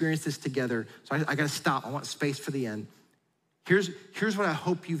gonna experience this together. So I gotta stop, I want space for the end. Here's what I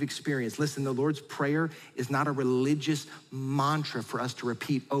hope you've experienced. Listen, the Lord's Prayer is not a religious mantra for us to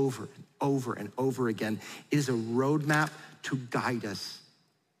repeat over and over and over again. It is a roadmap to guide us.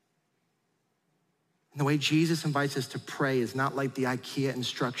 And the way Jesus invites us to pray is not like the IKEA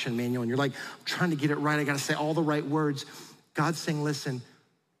instruction manual, and you're like, I'm trying to get it right, I gotta say all the right words. God's saying, listen,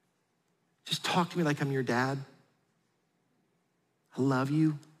 just talk to me like I'm your dad. I love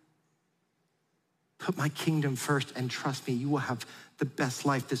you. Put my kingdom first and trust me, you will have the best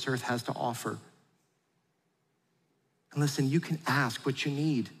life this earth has to offer. And listen, you can ask what you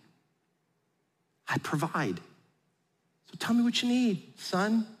need. I provide. So tell me what you need,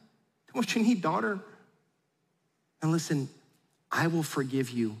 son. Tell me what you need, daughter. And listen, I will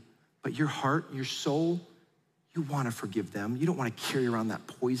forgive you, but your heart, your soul, you want to forgive them. You don't want to carry around that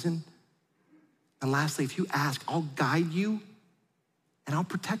poison. And lastly, if you ask, I'll guide you and I'll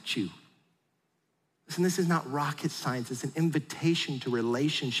protect you. Listen, this is not rocket science. It's an invitation to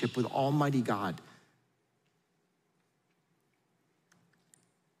relationship with Almighty God.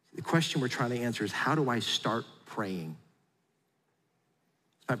 The question we're trying to answer is, how do I start praying?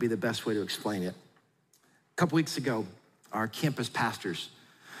 This might be the best way to explain it. A couple weeks ago, our campus pastors,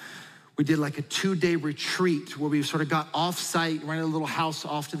 we did like a 2-day retreat where we sort of got off-site, rented a little house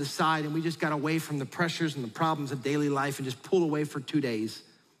off to the side, and we just got away from the pressures and the problems of daily life and just pulled away for 2 days.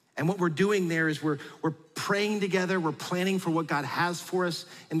 And what we're doing there is we're praying together, we're planning for what God has for us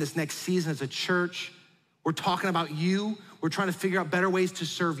in this next season as a church. We're talking about you. We're trying to figure out better ways to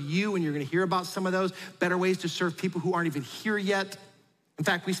serve you, and you're gonna hear about some of those, better ways to serve people who aren't even here yet. In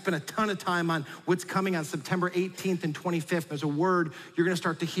fact, we spent a ton of time on what's coming on September 18th and 25th. There's a word you're gonna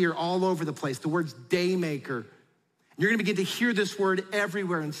start to hear all over the place. The word's Daymaker. You're gonna begin to hear this word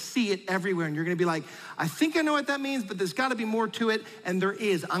everywhere and see it everywhere. And you're gonna be like, I think I know what that means, but there's gotta be more to it. And there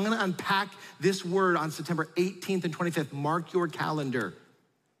is. I'm gonna unpack this word on September 18th and 25th. Mark your calendar.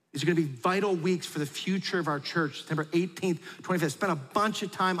 These are gonna be vital weeks for the future of our church. September 18th, 25th. Spent a bunch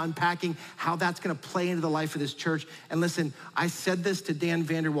of time unpacking how that's gonna play into the life of this church. And listen, I said this to Dan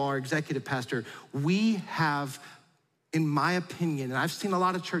Vanderwall, our executive pastor. We have, in my opinion, and I've seen a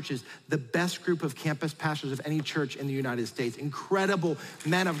lot of churches, the best group of campus pastors of any church in the United States. Incredible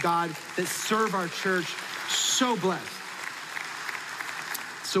men of God that serve our church. So blessed.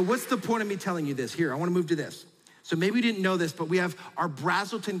 So what's the point of me telling you this? Here, I wanna move to this. So maybe you didn't know this, but we have our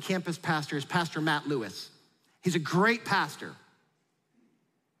Brazelton campus pastor is Pastor Matt Lewis. He's a great pastor.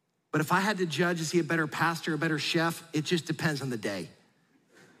 But if I had to judge, is he a better pastor, a better chef? It just depends on the day.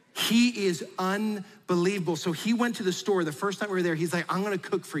 He is unbelievable. So he went to the store the first time we were there. He's like, I'm gonna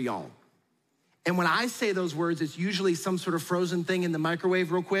cook for y'all. And when I say those words, it's usually some sort of frozen thing in the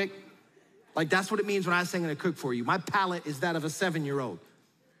microwave real quick. Like that's what it means when I say I'm gonna cook for you. My palate is that of a 7-year-old.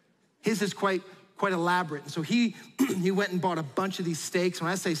 His is quite elaborate. And so he went and bought a bunch of these steaks.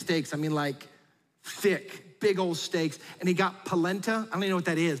 When I say steaks, I mean like thick, big old steaks. And he got polenta. I don't even know what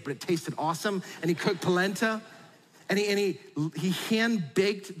that is, but it tasted awesome. And he cooked polenta. And he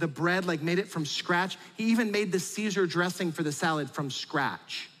hand-baked the bread, like made it from scratch. He even made the Caesar dressing for the salad from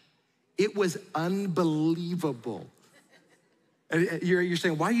scratch. It was unbelievable. You're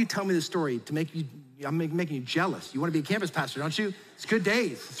saying, why are you telling me this story? To make you, I'm making you jealous. You want to be a campus pastor, don't you? It's good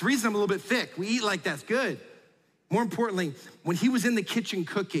days. It's the reason I'm a little bit thick. We eat like that's good. More importantly, when he was in the kitchen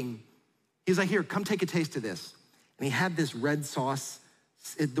cooking, he's like, here, come take a taste of this. And he had this red sauce.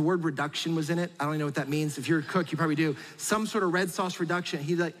 The word reduction was in it. I don't even know what that means. If you're a cook, you probably do. Some sort of red sauce reduction.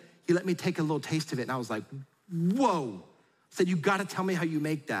 He let me take a little taste of it. And I was like, whoa. I said, you gotta tell me how you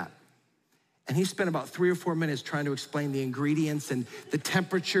make that. And he spent about 3 or 4 minutes trying to explain the ingredients and the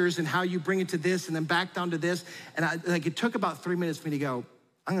temperatures and how you bring it to this and then back down to this. And it took about 3 minutes for me to go,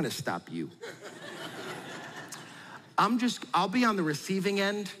 I'm gonna stop you. I'll be on the receiving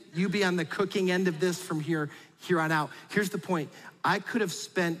end. You be on the cooking end of this from here on out. Here's the point. I could have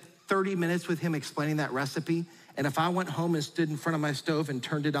spent 30 minutes with him explaining that recipe. And if I went home and stood in front of my stove and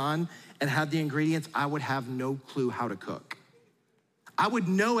turned it on and had the ingredients, I would have no clue how to cook. I would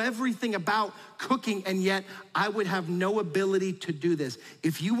know everything about cooking, and yet I would have no ability to do this.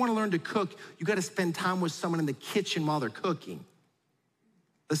 If you wanna learn to cook, you gotta spend time with someone in the kitchen while they're cooking.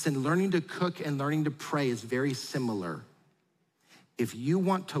 Listen, learning to cook and learning to pray is very similar. If you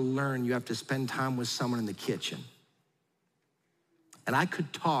want to learn, you have to spend time with someone in the kitchen. And I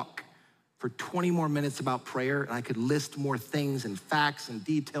could talk for 20 more minutes about prayer, and I could list more things and facts and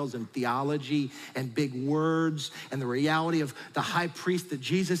details and theology and big words and the reality of the high priest that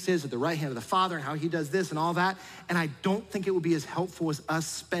Jesus is at the right hand of the Father and how he does this and all that. And I don't think it would be as helpful as us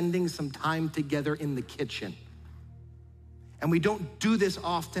spending some time together in the kitchen. And we don't do this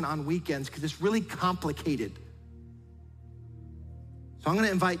often on weekends because it's really complicated. So I'm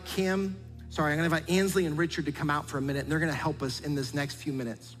gonna invite Ansley and Richard to come out for a minute, and they're gonna help us in this next few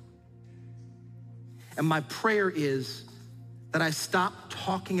minutes. And my prayer is that I stop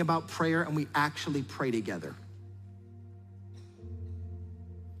talking about prayer and we actually pray together.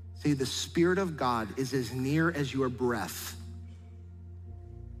 See, the Spirit of God is as near as your breath.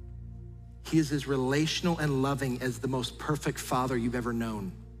 He is as relational and loving as the most perfect father you've ever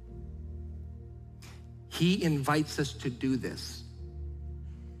known. He invites us to do this.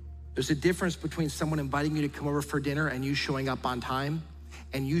 There's a difference between someone inviting you to come over for dinner and you showing up on time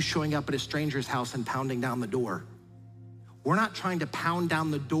and you showing up at a stranger's house and pounding down the door. We're not trying to pound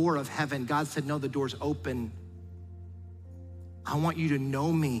down the door of heaven. God said, no, the door's open. I want you to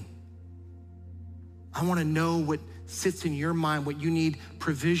know me. I want to know what sits in your mind, what you need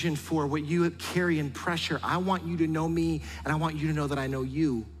provision for, what you carry in pressure. I want you to know me, and I want you to know that I know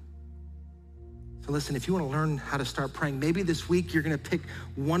you. So listen, if you want to learn how to start praying, maybe this week you're going to pick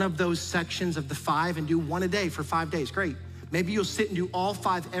one of those sections of the 5 and do one a day for 5 days. Great. Maybe you'll sit and do all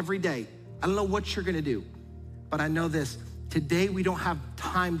 5 every day. I don't know what you're going to do, but I know this. Today we don't have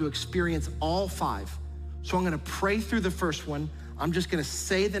time to experience all 5. So I'm going to pray through the first one. I'm just going to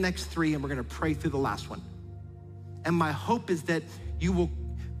say the next 3, and we're going to pray through the last one. And my hope is that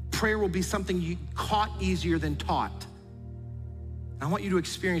prayer will be something you caught easier than taught. And I want you to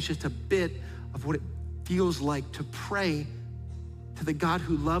experience just a bit of what it feels like to pray to the God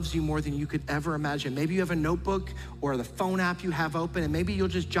who loves you more than you could ever imagine. Maybe you have a notebook or the phone app you have open, and maybe you'll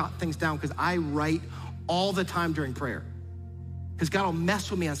just jot things down, because I write all the time during prayer. Because God will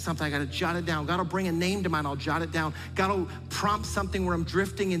mess with me on something, I gotta jot it down. God will bring a name to mind, I'll jot it down. God will prompt something where I'm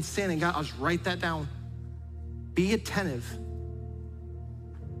drifting in sin, and God, I'll just write that down. Be attentive.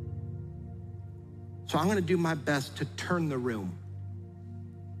 So I'm gonna do my best to turn the room.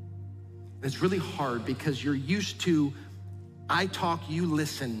 And it's really hard because you're used to, I talk, you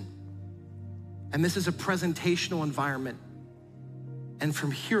listen. And this is a presentational environment. And from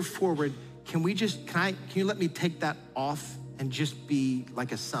here forward, can you let me take that off and just be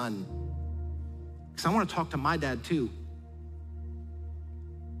like a son? Because I want to talk to my dad too.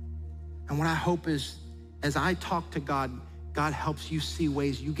 And what I hope is, as I talk to God, God helps you see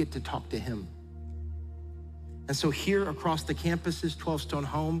ways you get to talk to him. And so here across the campus is 12 Stone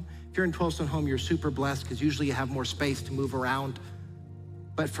Home. If you're in 12 Stone Home, you're super blessed because usually you have more space to move around.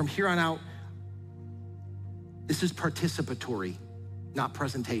 But from here on out, this is participatory, not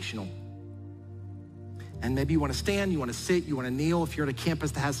presentational. And maybe you want to stand, you want to sit, you want to kneel. If you're at a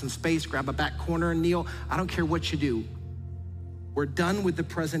campus that has some space, grab a back corner and kneel. I don't care what you do. We're done with the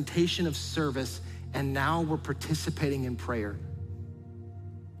presentation of service, and now we're participating in prayer.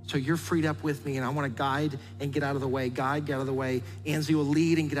 So you're freed up with me, and I want to guide and get out of the way. Guide, get out of the way. Ansley will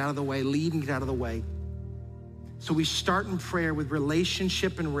lead and get out of the way. Lead and get out of the way. So we start in prayer with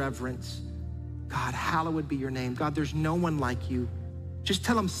relationship and reverence. God, hallowed be your name. God, there's no one like you. Just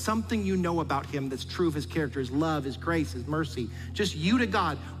tell him something you know about him that's true of his character, his love, his grace, his mercy. Just you to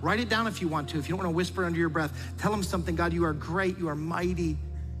God. Write it down if you want to. If you don't want to whisper under your breath, tell him something. God, you are great. You are mighty.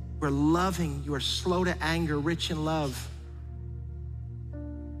 You are loving. You are slow to anger, rich in love.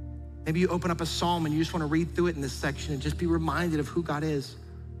 Maybe you open up a psalm and you just want to read through it in this section and just be reminded of who God is.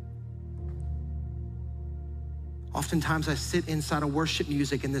 Oftentimes I sit inside of worship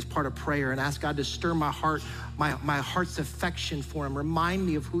music in this part of prayer and ask God to stir my heart, my heart's affection for him. Remind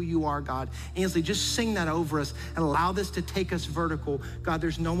me of who you are, God. Ansley, just sing that over us and allow this to take us vertical. God,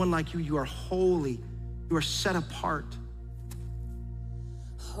 there's no one like you. You are holy. You are set apart.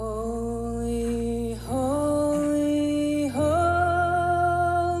 Holy, holy, holy,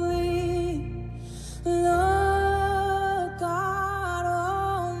 Lord God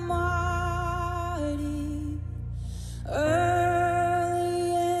Almighty.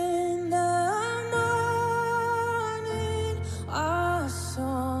 Early in the morning, our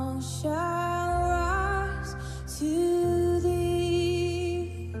song shall rise to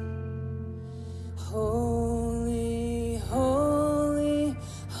thee. Holy, holy,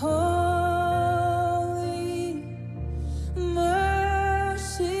 holy,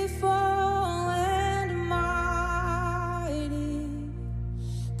 merciful and mighty,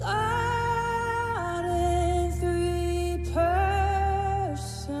 God in three persons,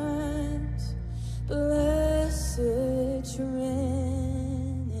 blessed Trinity.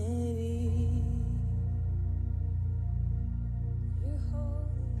 You're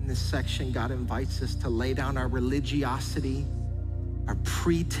holy. In this section, God invites us to lay down our religiosity, our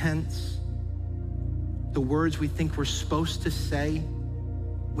pretense, the words we think we're supposed to say.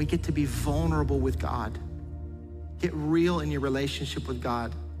 We get to be vulnerable with God. Get real in your relationship with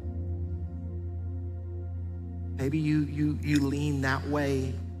God. Maybe you lean that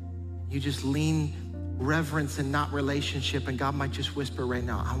way. You just lean reverence and not relationship, and God might just whisper right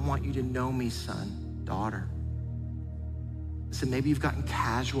now, I want you to know me, son, daughter. Listen, maybe you've gotten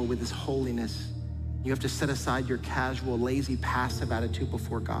casual with his holiness. You have to set aside your casual, lazy, passive attitude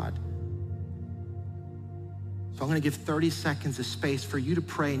before God. So I'm gonna give 30 seconds of space for you to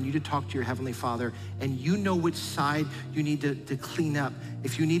pray and you to talk to your Heavenly Father, and you know which side you need to clean up.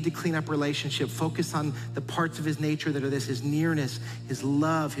 If you need to clean up relationship, focus on the parts of his nature that are this, his nearness, his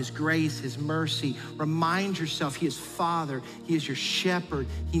love, his grace, his mercy. Remind yourself he is Father, he is your shepherd,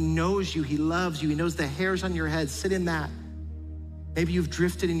 he knows you, he loves you, he knows the hairs on your head. Sit in that. Maybe you've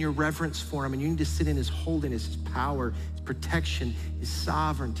drifted in your reverence for him and you need to sit in his holiness, his power, his protection, his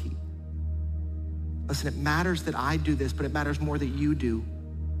sovereignty. Listen, it matters that I do this, but it matters more that you do.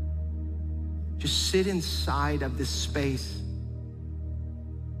 Just sit inside of this space.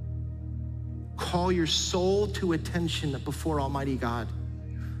 Call your soul to attention before Almighty God.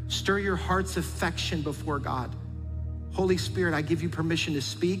 Stir your heart's affection before God. Holy Spirit, I give you permission to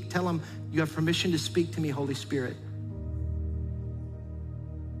speak. Tell him you have permission to speak to me, Holy Spirit.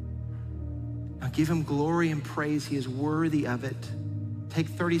 Now give him glory and praise. He is worthy of it. Take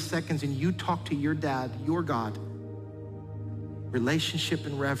 30 seconds and you talk to your dad, your God. Relationship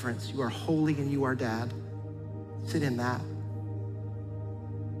and reverence. You are holy and you are dad. Sit in that.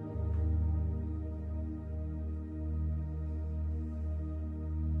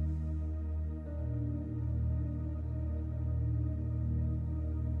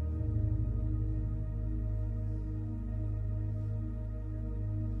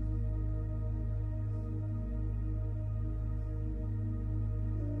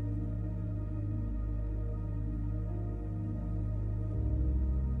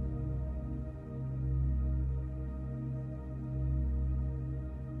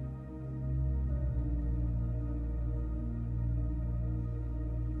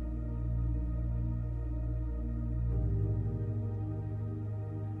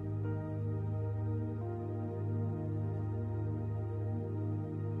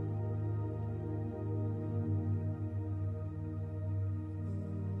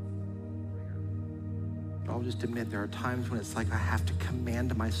 I'll just admit there are times when it's like I have to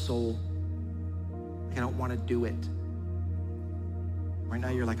command my soul. I don't want to do it. Right now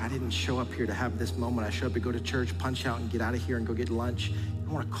you're like, I didn't show up here to have this moment. I showed up to go to church, punch out, and get out of here and go get lunch.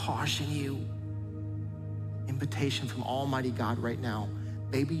 I want to caution you. Invitation from Almighty God right now.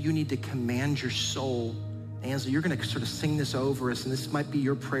 Maybe you need to command your soul. Ansley, you're going to sort of sing this over us, and this might be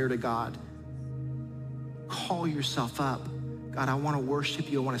your prayer to God. Call yourself up. God, I want to worship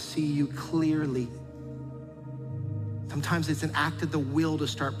you. I want to see you clearly. Sometimes it's an act of the will to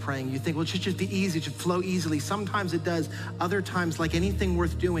start praying. You think, well, it should just be easy, it should flow easily. Sometimes it does. Other times, like anything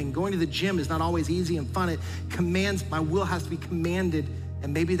worth doing, going to the gym is not always easy and fun. It commands, my will has to be commanded,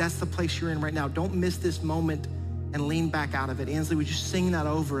 and maybe that's the place you're in right now. Don't miss this moment and lean back out of it. Ansley, would you sing that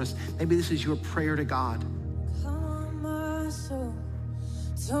over us? Maybe this is your prayer to God. Come on, my soul,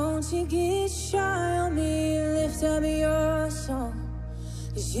 don't you get shy on me, lift up your song,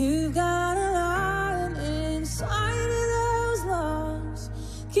 'cause you've got a lion inside of those lungs.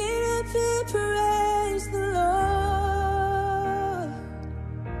 Get up and praise the Lord.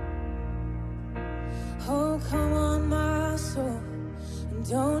 Oh, come on, my soul, and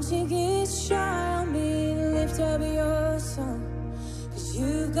don't you get shy on me, lift up your song, 'cause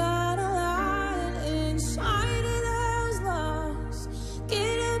you've got a lion inside of those lungs.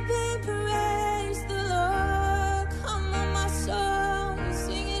 Get up and praise the Lord. Come on, my soul, and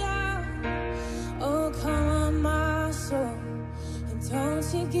sing it out. Oh, come on, my soul, and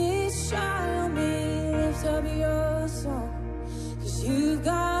don't you get shy on me, lift up your song, 'cause you've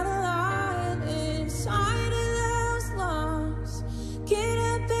got a lion inside of those lungs. Get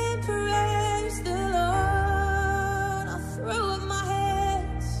up and praise the Lord. I throw up my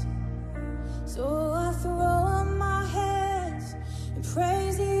hands, so I throw up my hands and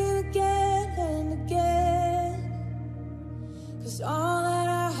praise you again and again. 'Cause all that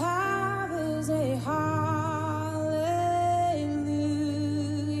I have is a hallelujah,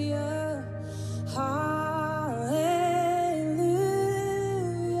 hallelujah.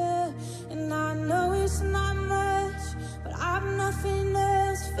 And I know it's not much, but I've nothing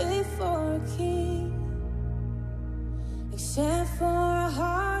else fit for a king except for a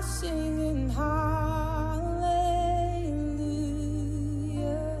heart singing hallelujah,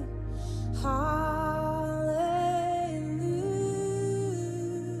 hallelujah.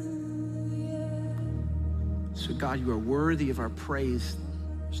 So God, you are worthy of our praise.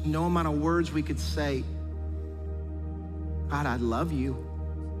 There's no amount of words we could say. God, I love you,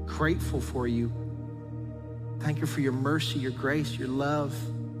 grateful for you. Thank you for your mercy, your grace, your love.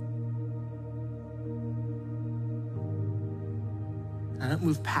 I don't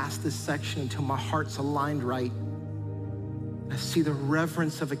move past this section until my heart's aligned right. I see the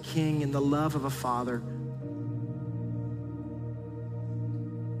reverence of a king and the love of a father.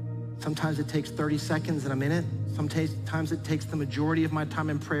 Sometimes it takes 30 seconds and a minute. Sometimes it takes the majority of my time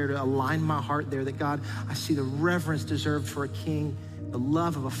in prayer to align my heart there, that God, I see the reverence deserved for a king, the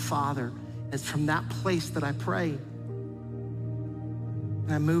love of a father. It's from that place that I pray.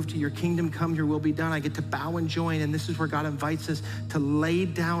 And I move to your kingdom come, your will be done. I get to bow and join, and this is where God invites us to lay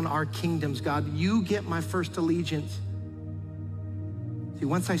down our kingdoms. God, you get my first allegiance. See,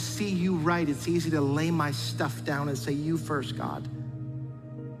 once I see you right, it's easy to lay my stuff down and say, you first, God.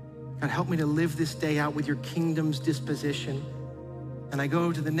 God, help me to live this day out with your kingdom's disposition. And I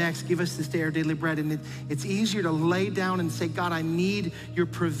go to the next, give us this day our daily bread. And it's easier to lay down and say, God, I need your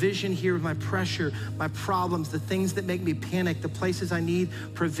provision here with my pressure, my problems, the things that make me panic, the places I need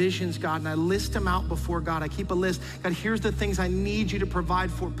provisions, God. And I list them out before God. I keep a list. God, here's the things I need you to provide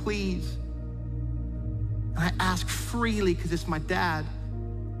for, please. And I ask freely because it's my dad.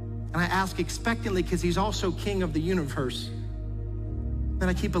 And I ask expectantly because he's also king of the universe. Then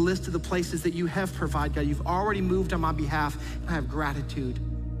I keep a list of the places that you have provided, God. You've already moved on my behalf, and I have gratitude.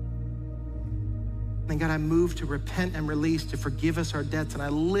 And God, I move to repent and release, to forgive us our debts, and I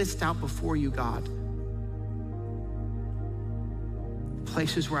list out before you, God,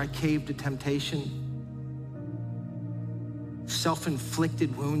 places where I caved to temptation,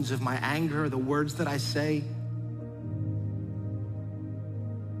 self-inflicted wounds of my anger, the words that I say,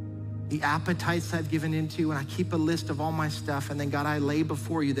 the appetites I've given into, and I keep a list of all my stuff. And then God, I lay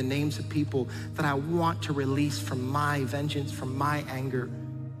before you the names of people that I want to release from my vengeance, from my anger.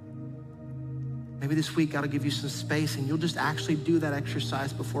 Maybe this week God will give you some space and you'll just actually do that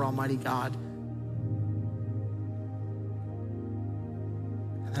exercise before Almighty God.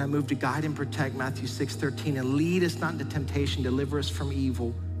 And then I move to guide and protect, Matthew 6:13, and lead us not into temptation, deliver us from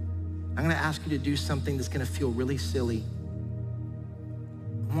evil. I'm gonna ask you to do something that's gonna feel really silly.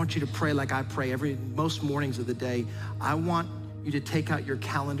 I want you to pray like I pray most mornings of the day. I want you to take out your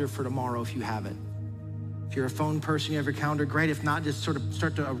calendar for tomorrow if you have it. If you're a phone person, you have your calendar, great. If not, just sort of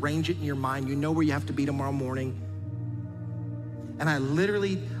start to arrange it in your mind. You know where you have to be tomorrow morning. And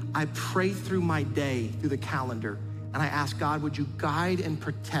I pray through my day, through the calendar, and I ask God, would you guide and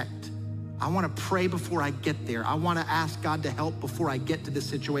protect? I want to pray before I get there. I want to ask God to help before I get to the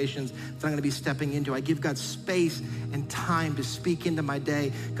situations that I'm going to be stepping into. I give God space and time to speak into my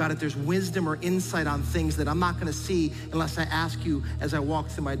day. God, if there's wisdom or insight on things that I'm not going to see unless I ask you as I walk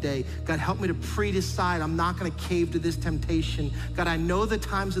through my day, God, help me to pre-decide I'm not going to cave to this temptation. God, I know the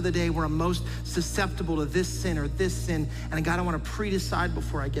times of the day where I'm most susceptible to this sin or this sin, and God, I want to pre-decide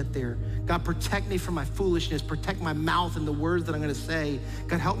before I get there. God, protect me from my foolishness, protect my mouth and the words that I'm going to say.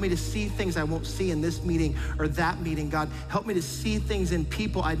 God, help me to see things I won't see in this meeting or that meeting. God, help me to see things in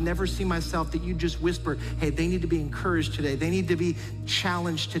people I'd never see myself that you just whispered, hey, they need to be encouraged today. They need to be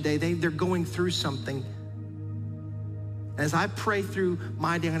challenged today. They're going through something. As I pray through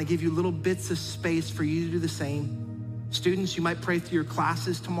my day, I'm going to give you little bits of space for you to do the same. Students, you might pray through your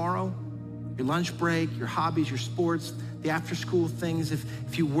classes tomorrow, your lunch break, your hobbies, your sports, the after-school things.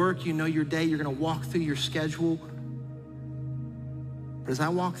 If you work, you know your day, you're going to walk through your schedule. But as I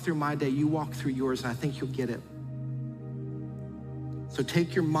walk through my day, you walk through yours, and I think you'll get it. So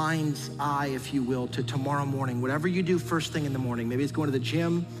take your mind's eye, if you will, to tomorrow morning. Whatever you do first thing in the morning, maybe it's going to the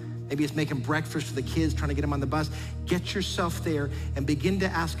gym, maybe it's making breakfast for the kids, trying to get them on the bus. Get yourself there and begin to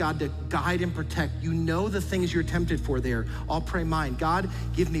ask God to guide and protect. You know the things you're tempted for there. I'll pray mine. God,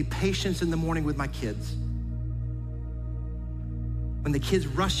 give me patience in the morning with my kids. When the kids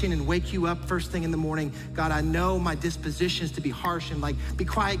rush in and wake you up first thing in the morning, God, I know my disposition is to be harsh and like, be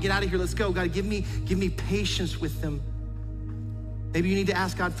quiet, get out of here, let's go. God, give me patience with them. Maybe you need to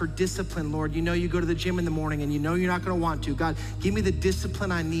ask God for discipline, Lord. You know you go to the gym in the morning and you know you're not gonna want to. God, give me the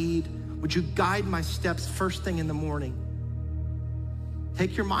discipline I need. Would you guide my steps first thing in the morning?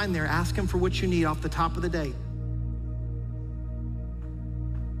 Take your mind there, ask him for what you need off the top of the day.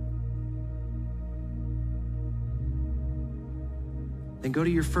 Then go to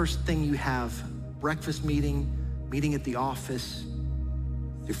your first thing you have, breakfast meeting at the office,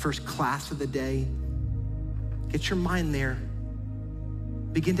 your first class of the day. Get your mind there.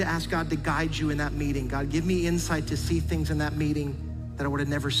 Begin to ask God to guide you in that meeting. God, give me insight to see things in that meeting that I would have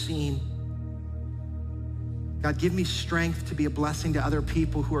never seen. God, give me strength to be a blessing to other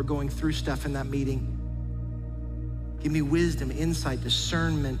people who are going through stuff in that meeting. Give me wisdom, insight,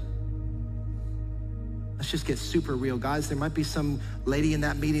 discernment. Let's just get super real, guys. There might be some lady in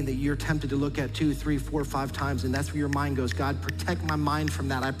that meeting that you're tempted to look at 2, 3, 4, 5 times, and that's where your mind goes. God, protect my mind from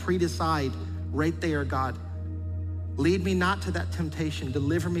that. I pre-decide right there, God. Lead me not to that temptation.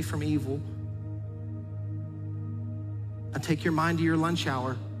 Deliver me from evil. And take your mind to your lunch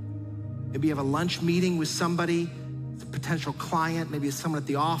hour. Maybe you have a lunch meeting with somebody, it's a potential client. Maybe it's someone at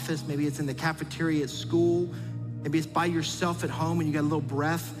the office. Maybe it's in the cafeteria at school. Maybe it's by yourself at home and you got a little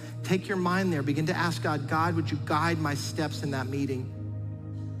breath. Take your mind there. Begin to ask God, God, would you guide my steps in that meeting?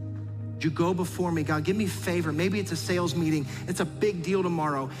 Would you go before me? God, give me favor. Maybe it's a sales meeting. It's a big deal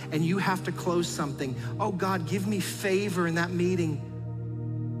tomorrow and you have to close something. Oh God, give me favor in that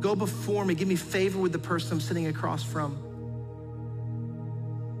meeting. Go before me. Give me favor with the person I'm sitting across from.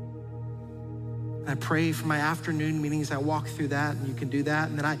 I pray for my afternoon meetings. I walk through that and you can do that.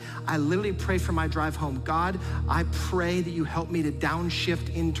 And then I literally pray for my drive home. God, I pray that you help me to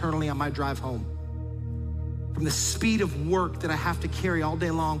downshift internally on my drive home. From the speed of work that I have to carry all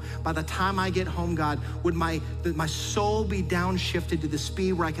day long, by the time I get home, God, would my soul be downshifted to the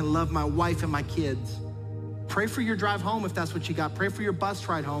speed where I can love my wife and my kids? Pray for your drive home if that's what you got. Pray for your bus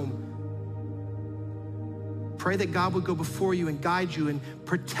ride home. Pray that God would go before you and guide you and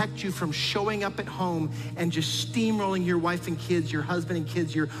protect you from showing up at home and just steamrolling your wife and kids, your husband and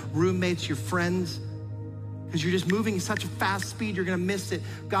kids, your roommates, your friends, because you're just moving at such a fast speed, you're gonna miss it.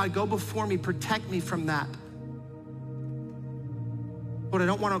 God, go before me, protect me from that. Lord, I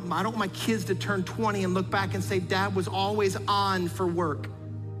don't want my kids to turn 20 and look back and say, Dad was always on for work.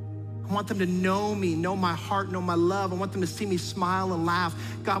 I want them to know me, know my heart, know my love. I want them to see me smile and laugh.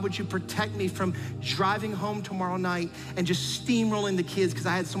 God, would you protect me from driving home tomorrow night and just steamrolling the kids because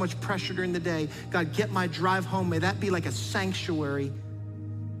I had so much pressure during the day. God, get my drive home. May that be like a sanctuary.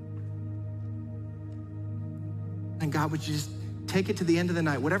 And God, would you just take it to the end of the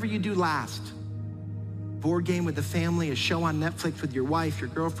night, whatever you do last. Board game with the family, a show on Netflix with your wife, your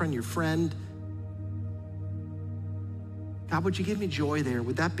girlfriend, your friend. God, would you give me joy there?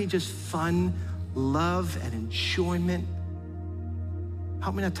 Would that be just fun, love, and enjoyment?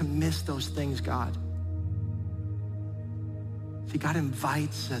 Help me not to miss those things, God. See, God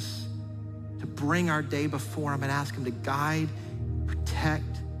invites us to bring our day before him and ask him to guide,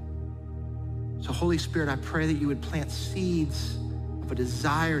 protect. So So Holy Spirit, I pray that you would plant seeds of a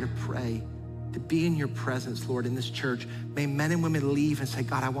desire to pray, to be in your presence, Lord, in this church. May men and women leave and say,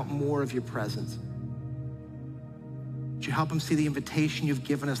 God, I want more of your presence. Would you help them see the invitation you've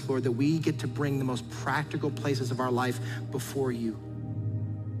given us, Lord, that we get to bring the most practical places of our life before you.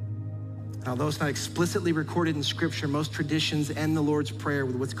 And although it's not explicitly recorded in Scripture, most traditions end the Lord's Prayer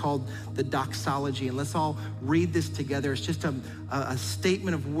with what's called the doxology. And let's all read this together. It's just a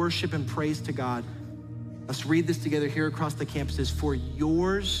statement of worship and praise to God. Let's read this together here across the campuses. For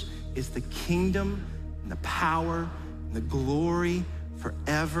yours is the kingdom and the power and the glory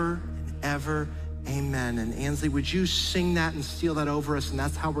forever and ever. Amen. And Ansley, would you sing that and seal that over us? And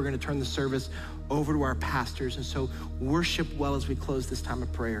that's how we're going to turn the service over to our pastors. And so worship well as we close this time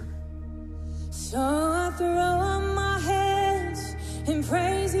of prayer. So I throw up my hands and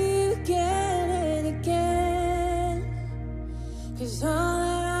praise you again and again. 'Cause all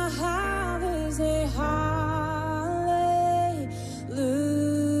that I have is a hallelujah,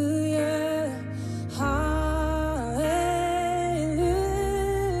 hallelujah.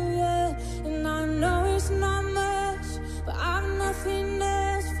 And I know it's not much, but I've nothing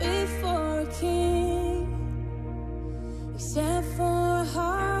else fit for a king except for a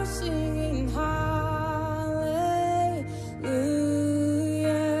heart singing hallelujah,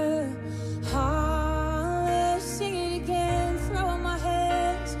 hallelujah. Sing it again, throw up my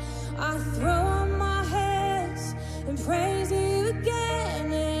hands. I throw up my hands and praise you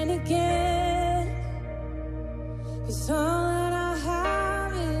again and again. 'Cause all that I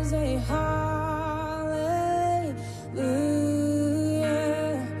have is a hallelujah,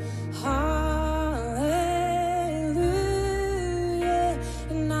 hallelujah.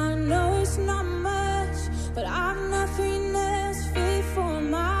 And I know it's not much, but I've nothing else fit for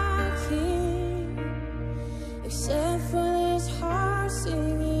my King except for this heart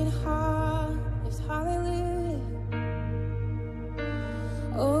singing hallelujah.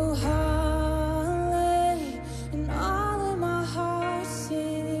 Oh, hallelujah. And all of my heart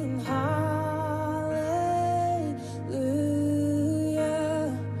singing hallelujah,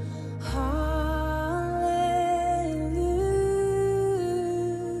 hallelujah,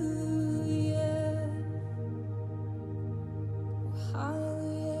 hallelujah.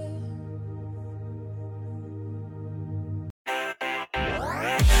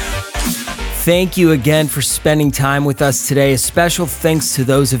 Thank you again for spending time with us today. A special thanks to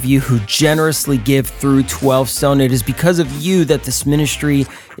those of you who generously give through 12 Stone. It is because of you that this ministry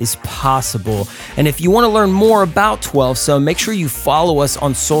is possible. And if you want to learn more about 12 Stone, make sure you follow us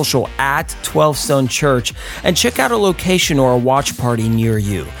on social at 12 Stone Church and check out a location or a watch party near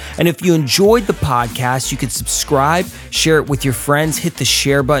you. And if you enjoyed the podcast, you can subscribe, share it with your friends, hit the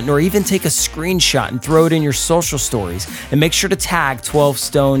share button, or even take a screenshot and throw it in your social stories. And make sure to tag 12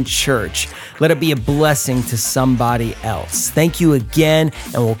 Stone Church. Let it be a blessing to somebody else. Thank you again,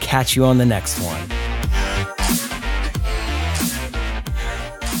 and we'll catch you on the next one.